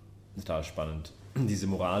 Total spannend. Diese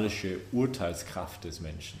moralische Urteilskraft des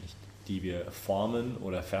Menschen, nicht? Die wir formen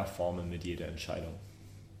oder verformen mit jeder Entscheidung.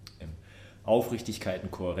 Aufrichtigkeit und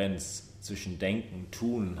Kohärenz zwischen Denken,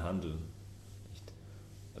 Tun und Handeln. Nicht?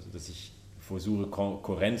 Also, dass ich versuche,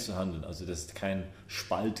 kohärent zu handeln, also dass es keinen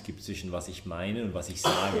Spalt gibt zwischen was ich meine und was ich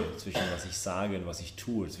sage, zwischen was ich sage und was ich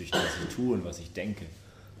tue, zwischen was ich tue und was ich denke.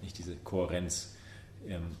 Nicht diese Kohärenz.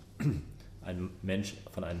 Ein Mensch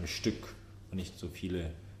von einem Stück und nicht so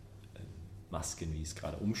viele Masken, wie es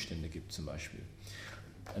gerade Umstände gibt zum Beispiel.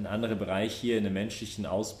 Ein anderer Bereich hier in der menschlichen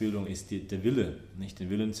Ausbildung ist der Wille, nicht den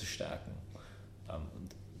Willen zu stärken.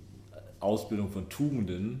 Ausbildung von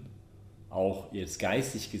Tugenden, auch jetzt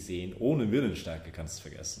geistig gesehen, ohne Willensstärke kannst du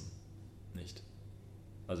vergessen. Nicht?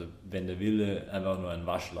 Also wenn der Wille einfach nur ein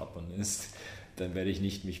Waschlappen ist, dann werde ich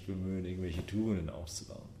nicht mich bemühen, irgendwelche Tugenden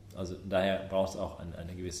aufzubauen. Also daher braucht es auch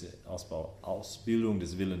eine gewisse Ausbildung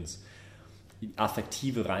des Willens, die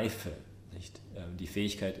affektive Reife, nicht? Die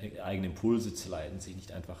Fähigkeit, eigene Impulse zu leiten, sich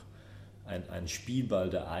nicht einfach ein Spielball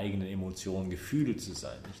der eigenen Emotionen, Gefühle zu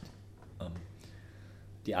sein. Nicht?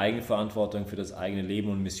 Die Eigenverantwortung für das eigene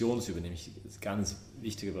Leben und Mission zu übernehmen. Das ist ein ganz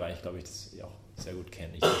wichtiger Bereich, glaube ich, das ich auch sehr gut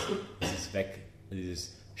kenne.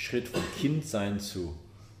 Dieses Schritt von Kindsein zu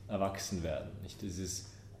Erwachsenwerden. Nicht?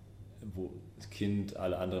 Dieses, wo das Kind,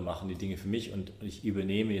 alle anderen machen die Dinge für mich und ich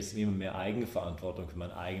übernehme jetzt immer mehr Eigenverantwortung für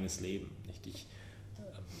mein eigenes Leben. Nicht? Ich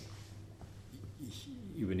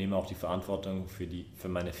übernehme auch die Verantwortung für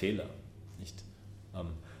meine Fehler. Nicht?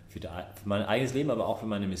 Für mein eigenes Leben, aber auch für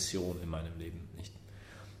meine Mission in meinem Leben. Nicht?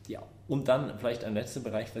 Ja. Und dann vielleicht ein letzter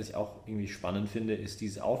Bereich, was ich auch irgendwie spannend finde, ist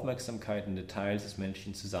diese Aufmerksamkeit in Details des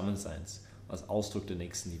menschlichen Zusammenseins als Ausdruck der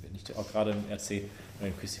Nächstenliebe. Nicht? Auch gerade im RC,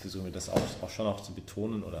 in Christi versuchen wir das auch schon zu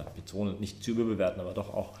betonen, nicht zu überbewerten, aber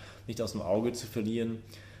doch auch nicht aus dem Auge zu verlieren.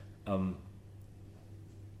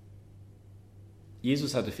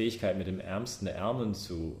 Jesus hatte Fähigkeit, mit dem Ärmsten der Ärmen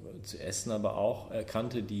zu essen, aber auch er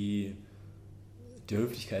kannte die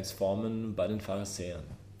Höflichkeitsformen bei den Pharisäern.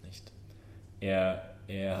 Nicht?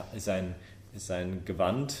 Sein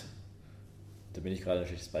Gewand, da bin ich gerade ein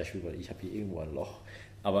schlechtes Beispiel, weil ich habe hier irgendwo ein Loch,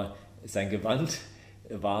 aber sein Gewand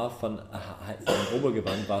sein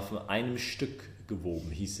Obergewand war von einem Stück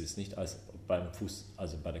gewoben, hieß es, nicht als beim Fuß,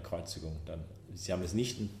 also bei der Kreuzigung. Sie haben es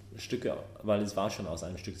nicht in Stücke, weil es war schon aus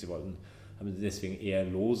einem Stück, haben deswegen eher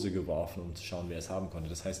lose geworfen, um zu schauen, wer es haben konnte.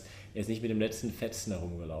 Das heißt, er ist nicht mit dem letzten Fetzen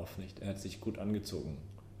herumgelaufen, nicht? Er hat sich gut angezogen.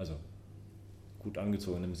 Also gut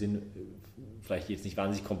angezogen im Sinn, vielleicht jetzt nicht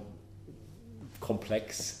wahnsinnig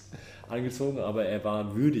komplex angezogen, aber er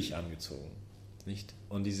war würdig angezogen. Nicht?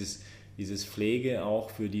 Und dieses Pflege auch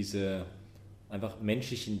für diese einfach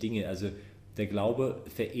menschlichen Dinge, also der Glaube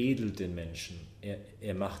veredelt den Menschen.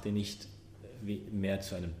 Er macht ihn nicht mehr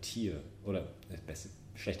zu einem Tier oder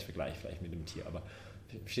schlechter Vergleich vielleicht mit dem Tier, aber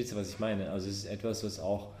versteht ihr, was ich meine? Also es ist etwas, was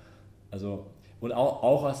auch, und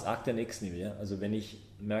auch als Akt der Nächstenliebe, ja? Also wenn ich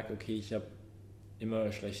merke, okay, ich habe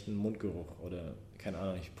immer schlechten Mundgeruch oder keine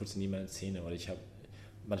Ahnung, ich putze nie meine Zähne oder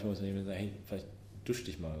manchmal muss man jemand sagen, hey, vielleicht dusch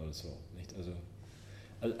dich mal oder so, nicht? Also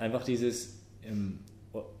einfach dieses,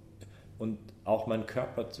 und auch meinen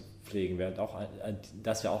Körper zu pflegen,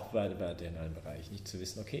 das wäre auch weiter in einem Bereich, nicht zu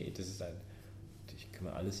wissen, okay, ich kann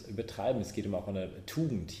mal alles übertreiben, es geht immer auch um eine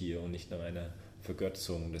Tugend hier und nicht um eine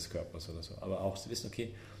Vergötzung des Körpers oder so, aber auch zu wissen,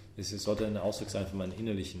 okay, es sollte ein Ausdruck sein von meinen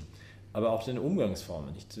innerlichen, aber auch den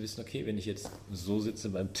Umgangsformen, nicht zu wissen, okay, wenn ich jetzt so sitze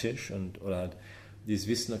beim Tisch oder halt dieses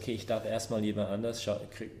Wissen, okay, ich darf erstmal jemand anders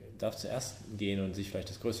darf zuerst gehen und sich vielleicht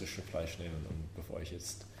das größte Stück Fleisch nehmen, bevor ich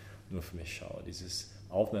jetzt nur für mich schaue. Dieses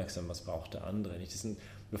Aufmerksam, was braucht der andere. Nicht?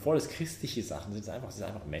 Bevor das christliche Sachen sind, das ist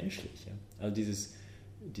einfach menschlich. Ja? Also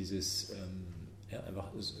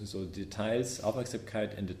einfach so Details,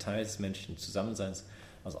 Aufmerksamkeit in Details menschlichen Zusammenseins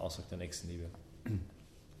als Ausdruck der Nächstenliebe.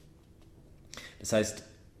 Das heißt,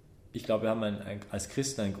 ich glaube, wir haben als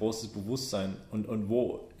Christen ein großes Bewusstsein und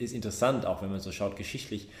wo ist interessant, auch wenn man so schaut,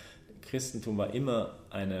 geschichtlich, Christentum war immer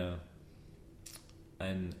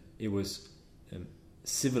it was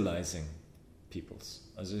civilizing peoples.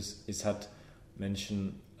 Also es hat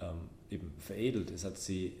Menschen eben veredelt, es hat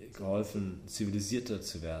sie geholfen, zivilisierter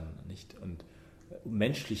zu werden, nicht? Und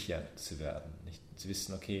menschlicher zu werden, nicht? Zu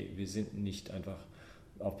wissen, okay, wir sind nicht einfach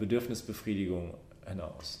auf Bedürfnisbefriedigung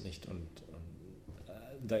hinaus, nicht? Und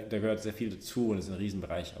da gehört sehr viel dazu und es ist ein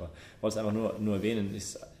Riesenbereich, aber ich wollte es einfach nur erwähnen,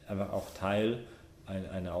 ist einfach auch Teil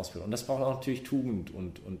einer Ausbildung. Und das braucht auch natürlich Tugend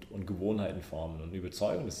und Gewohnheitenformen und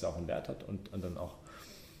Überzeugung, dass es auch einen Wert hat und dann auch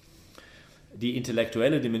die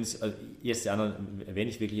intellektuelle Dimension, also jetzt die anderen erwähne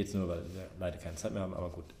ich wirklich jetzt nur, weil wir leider keine Zeit mehr haben, aber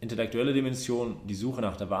gut. Intellektuelle Dimension, die Suche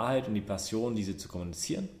nach der Wahrheit und die Passion, diese zu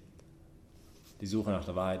kommunizieren. Die Suche nach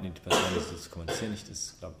der Wahrheit und die Passion, diese zu kommunizieren.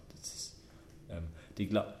 Die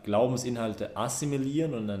Glaubensinhalte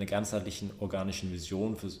assimilieren und in einer ganzheitlichen organischen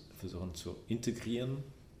Vision versuchen zu integrieren.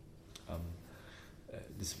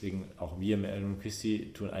 Deswegen auch wir im Regnum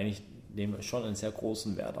Christi tun eigentlich dem schon einen sehr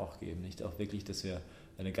großen Wert auch geben, nicht auch wirklich, dass wir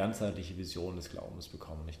eine ganzheitliche Vision des Glaubens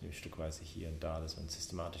bekommen, nicht nur stückweise hier und da, dass man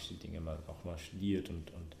systematisch die Dinge auch mal studiert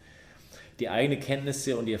und die eigenen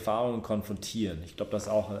Kenntnisse und die Erfahrungen konfrontieren. Ich glaube, das ist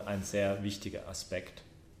auch ein sehr wichtiger Aspekt,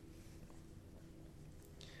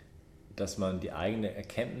 dass man die eigenen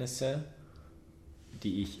Erkenntnisse,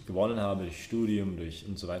 die ich gewonnen habe durch Studium, durch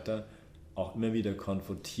und so weiter, auch immer wieder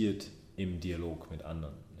konfrontiert im Dialog mit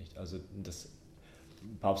anderen. Nicht? Also das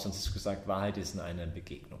Papst Franziskus sagt, Wahrheit ist in einer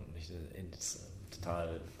Begegnung. Nicht? Das ist ein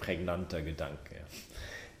total prägnanter Gedanke.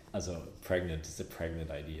 Also pregnant is a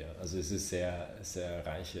pregnant idea. Also es ist eine sehr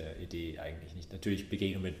reiche Idee eigentlich. Nicht? Natürlich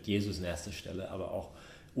Begegnung mit Jesus in erster Stelle, aber auch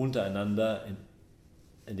untereinander,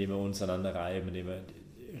 indem wir uns aneinander reiben, indem wir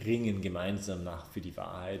ringen gemeinsam für die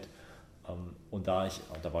Wahrheit. Und da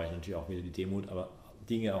war ich natürlich auch wieder die Demut, aber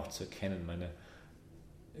Dinge auch zu erkennen, meine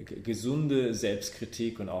gesunde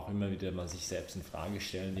Selbstkritik und auch immer wieder mal sich selbst in Frage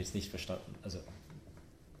stellen, die jetzt nicht verstanden, also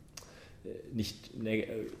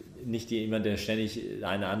nicht jemand, der ständig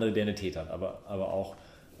eine andere Identität hat, aber auch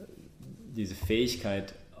diese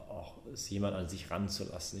Fähigkeit, auch jemand an sich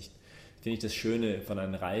ranzulassen. Finde ich das Schöne von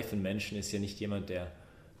einem reifen Menschen ist ja nicht jemand, der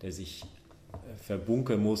sich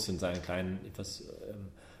verbunkern muss in seinen kleinen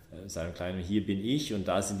hier bin ich und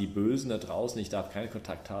da sind die Bösen da draußen, ich darf keinen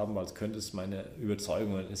Kontakt haben, weil es könnte es meine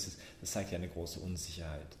Überzeugung, das zeigt ja eine große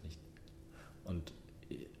Unsicherheit, nicht? Und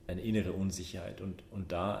eine innere Unsicherheit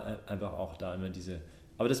und da einfach auch da immer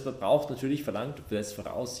aber das braucht natürlich, setzt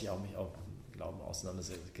voraus, dass ich auch mich auch mit Glauben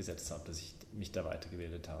auseinandergesetzt habe, dass ich mich da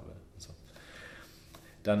weitergebildet habe. Und so.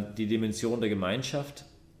 Dann die Dimension der Gemeinschaft,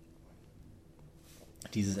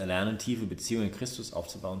 dieses Erlernen, tiefe Beziehungen in Christus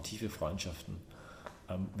aufzubauen, tiefe Freundschaften,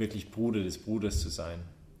 wirklich Bruder des Bruders zu sein.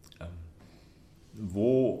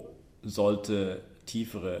 Wo sollte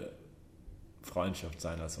tiefere Freundschaft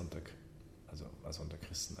sein als unter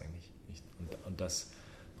Christen eigentlich? Nicht? Und das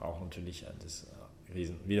braucht natürlich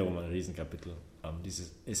wiederum ein Riesenkapitel.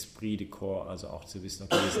 Dieses Esprit de Corps, also auch zu wissen,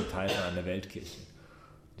 okay, wir sind Teil einer Weltkirche.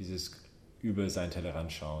 Dieses über sein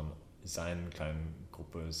Tellerrand schauen, seine kleine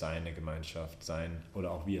Gruppe, seine Gemeinschaft,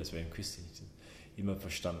 oder auch wir als Regnum Christi sind immer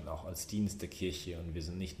verstanden, auch als Dienst der Kirche und wir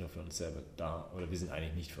sind nicht nur für uns selber da, oder wir sind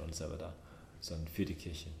eigentlich nicht für uns selber da, sondern für die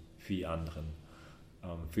Kirche, für die anderen,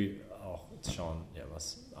 für auch zu schauen, ja,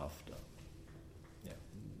 was after. Ja,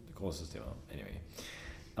 großes Thema, anyway.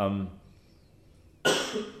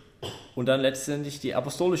 Und dann letztendlich die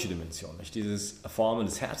apostolische Dimension, nicht? Dieses Formen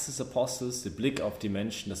des Herzens des Apostels, der Blick auf die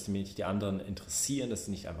Menschen, dass die anderen interessieren, dass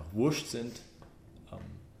sie nicht einfach wurscht sind.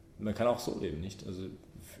 Man kann auch so leben, nicht? Also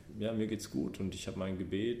ja, mir geht's gut und ich habe mein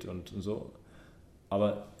Gebet und so.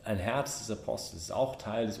 Aber ein Herz des Apostels ist auch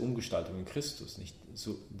Teil des Umgestaltung in Christus, nicht?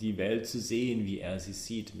 So die Welt zu sehen, wie er sie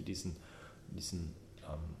sieht, mit diesem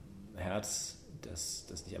Herz, das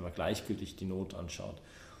nicht einmal gleichgültig die Not anschaut.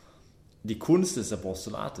 Die Kunst des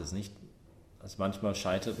Apostolates, nicht? Also manchmal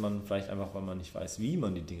scheitert man vielleicht einfach, weil man nicht weiß, wie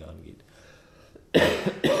man die Dinge angeht.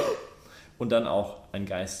 Und dann auch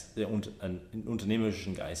einen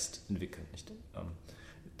unternehmerischen Geist entwickeln. Nicht?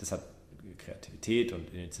 Das hat Kreativität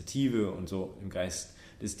und Initiative und so im Geist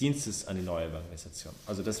des Dienstes an die neue Evangelisation.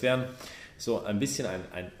 Also das wären so ein bisschen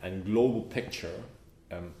ein Global Picture,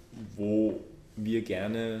 wo wir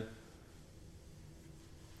gerne,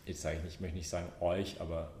 jetzt sage ich nicht, ich möchte nicht sagen euch,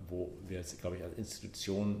 aber wo wir jetzt, glaube ich, als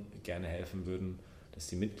Institution gerne helfen würden, dass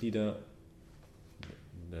die Mitglieder,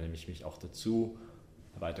 da nehme ich mich auch dazu,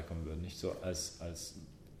 weiterkommen würden. Nicht so als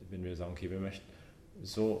wenn wir sagen, okay, wir möchten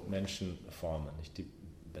so Menschen formen, nicht die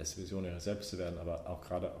beste Vision ihrer selbst zu werden, aber auch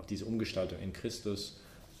gerade auch diese Umgestaltung in Christus,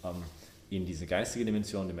 in diese geistige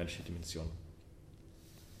Dimension, die menschliche Dimension,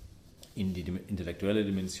 in die intellektuelle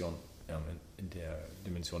Dimension, in der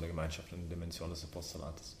Dimension der Gemeinschaft und in der Dimension des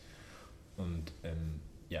Apostolates. Und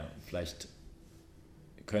vielleicht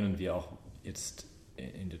können wir auch jetzt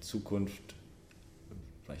in der Zukunft,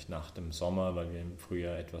 vielleicht nach dem Sommer, weil wir im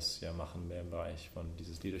Frühjahr etwas machen mehr im Bereich von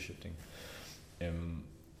dieses Leadership-Ding,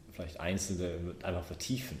 vielleicht Einzelne einfach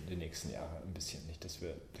vertiefen die nächsten Jahre ein bisschen. Nicht, das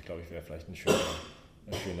glaube ich, wäre vielleicht ein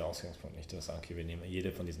schöner Ausgangspunkt. Nicht, dass wir sagen, okay, wir nehmen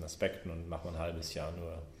jede von diesen Aspekten und machen ein halbes Jahr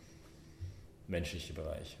nur menschliche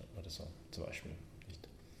Bereiche oder so, zum Beispiel. Nicht?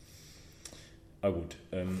 Aber gut,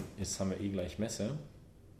 jetzt haben wir gleich Messe.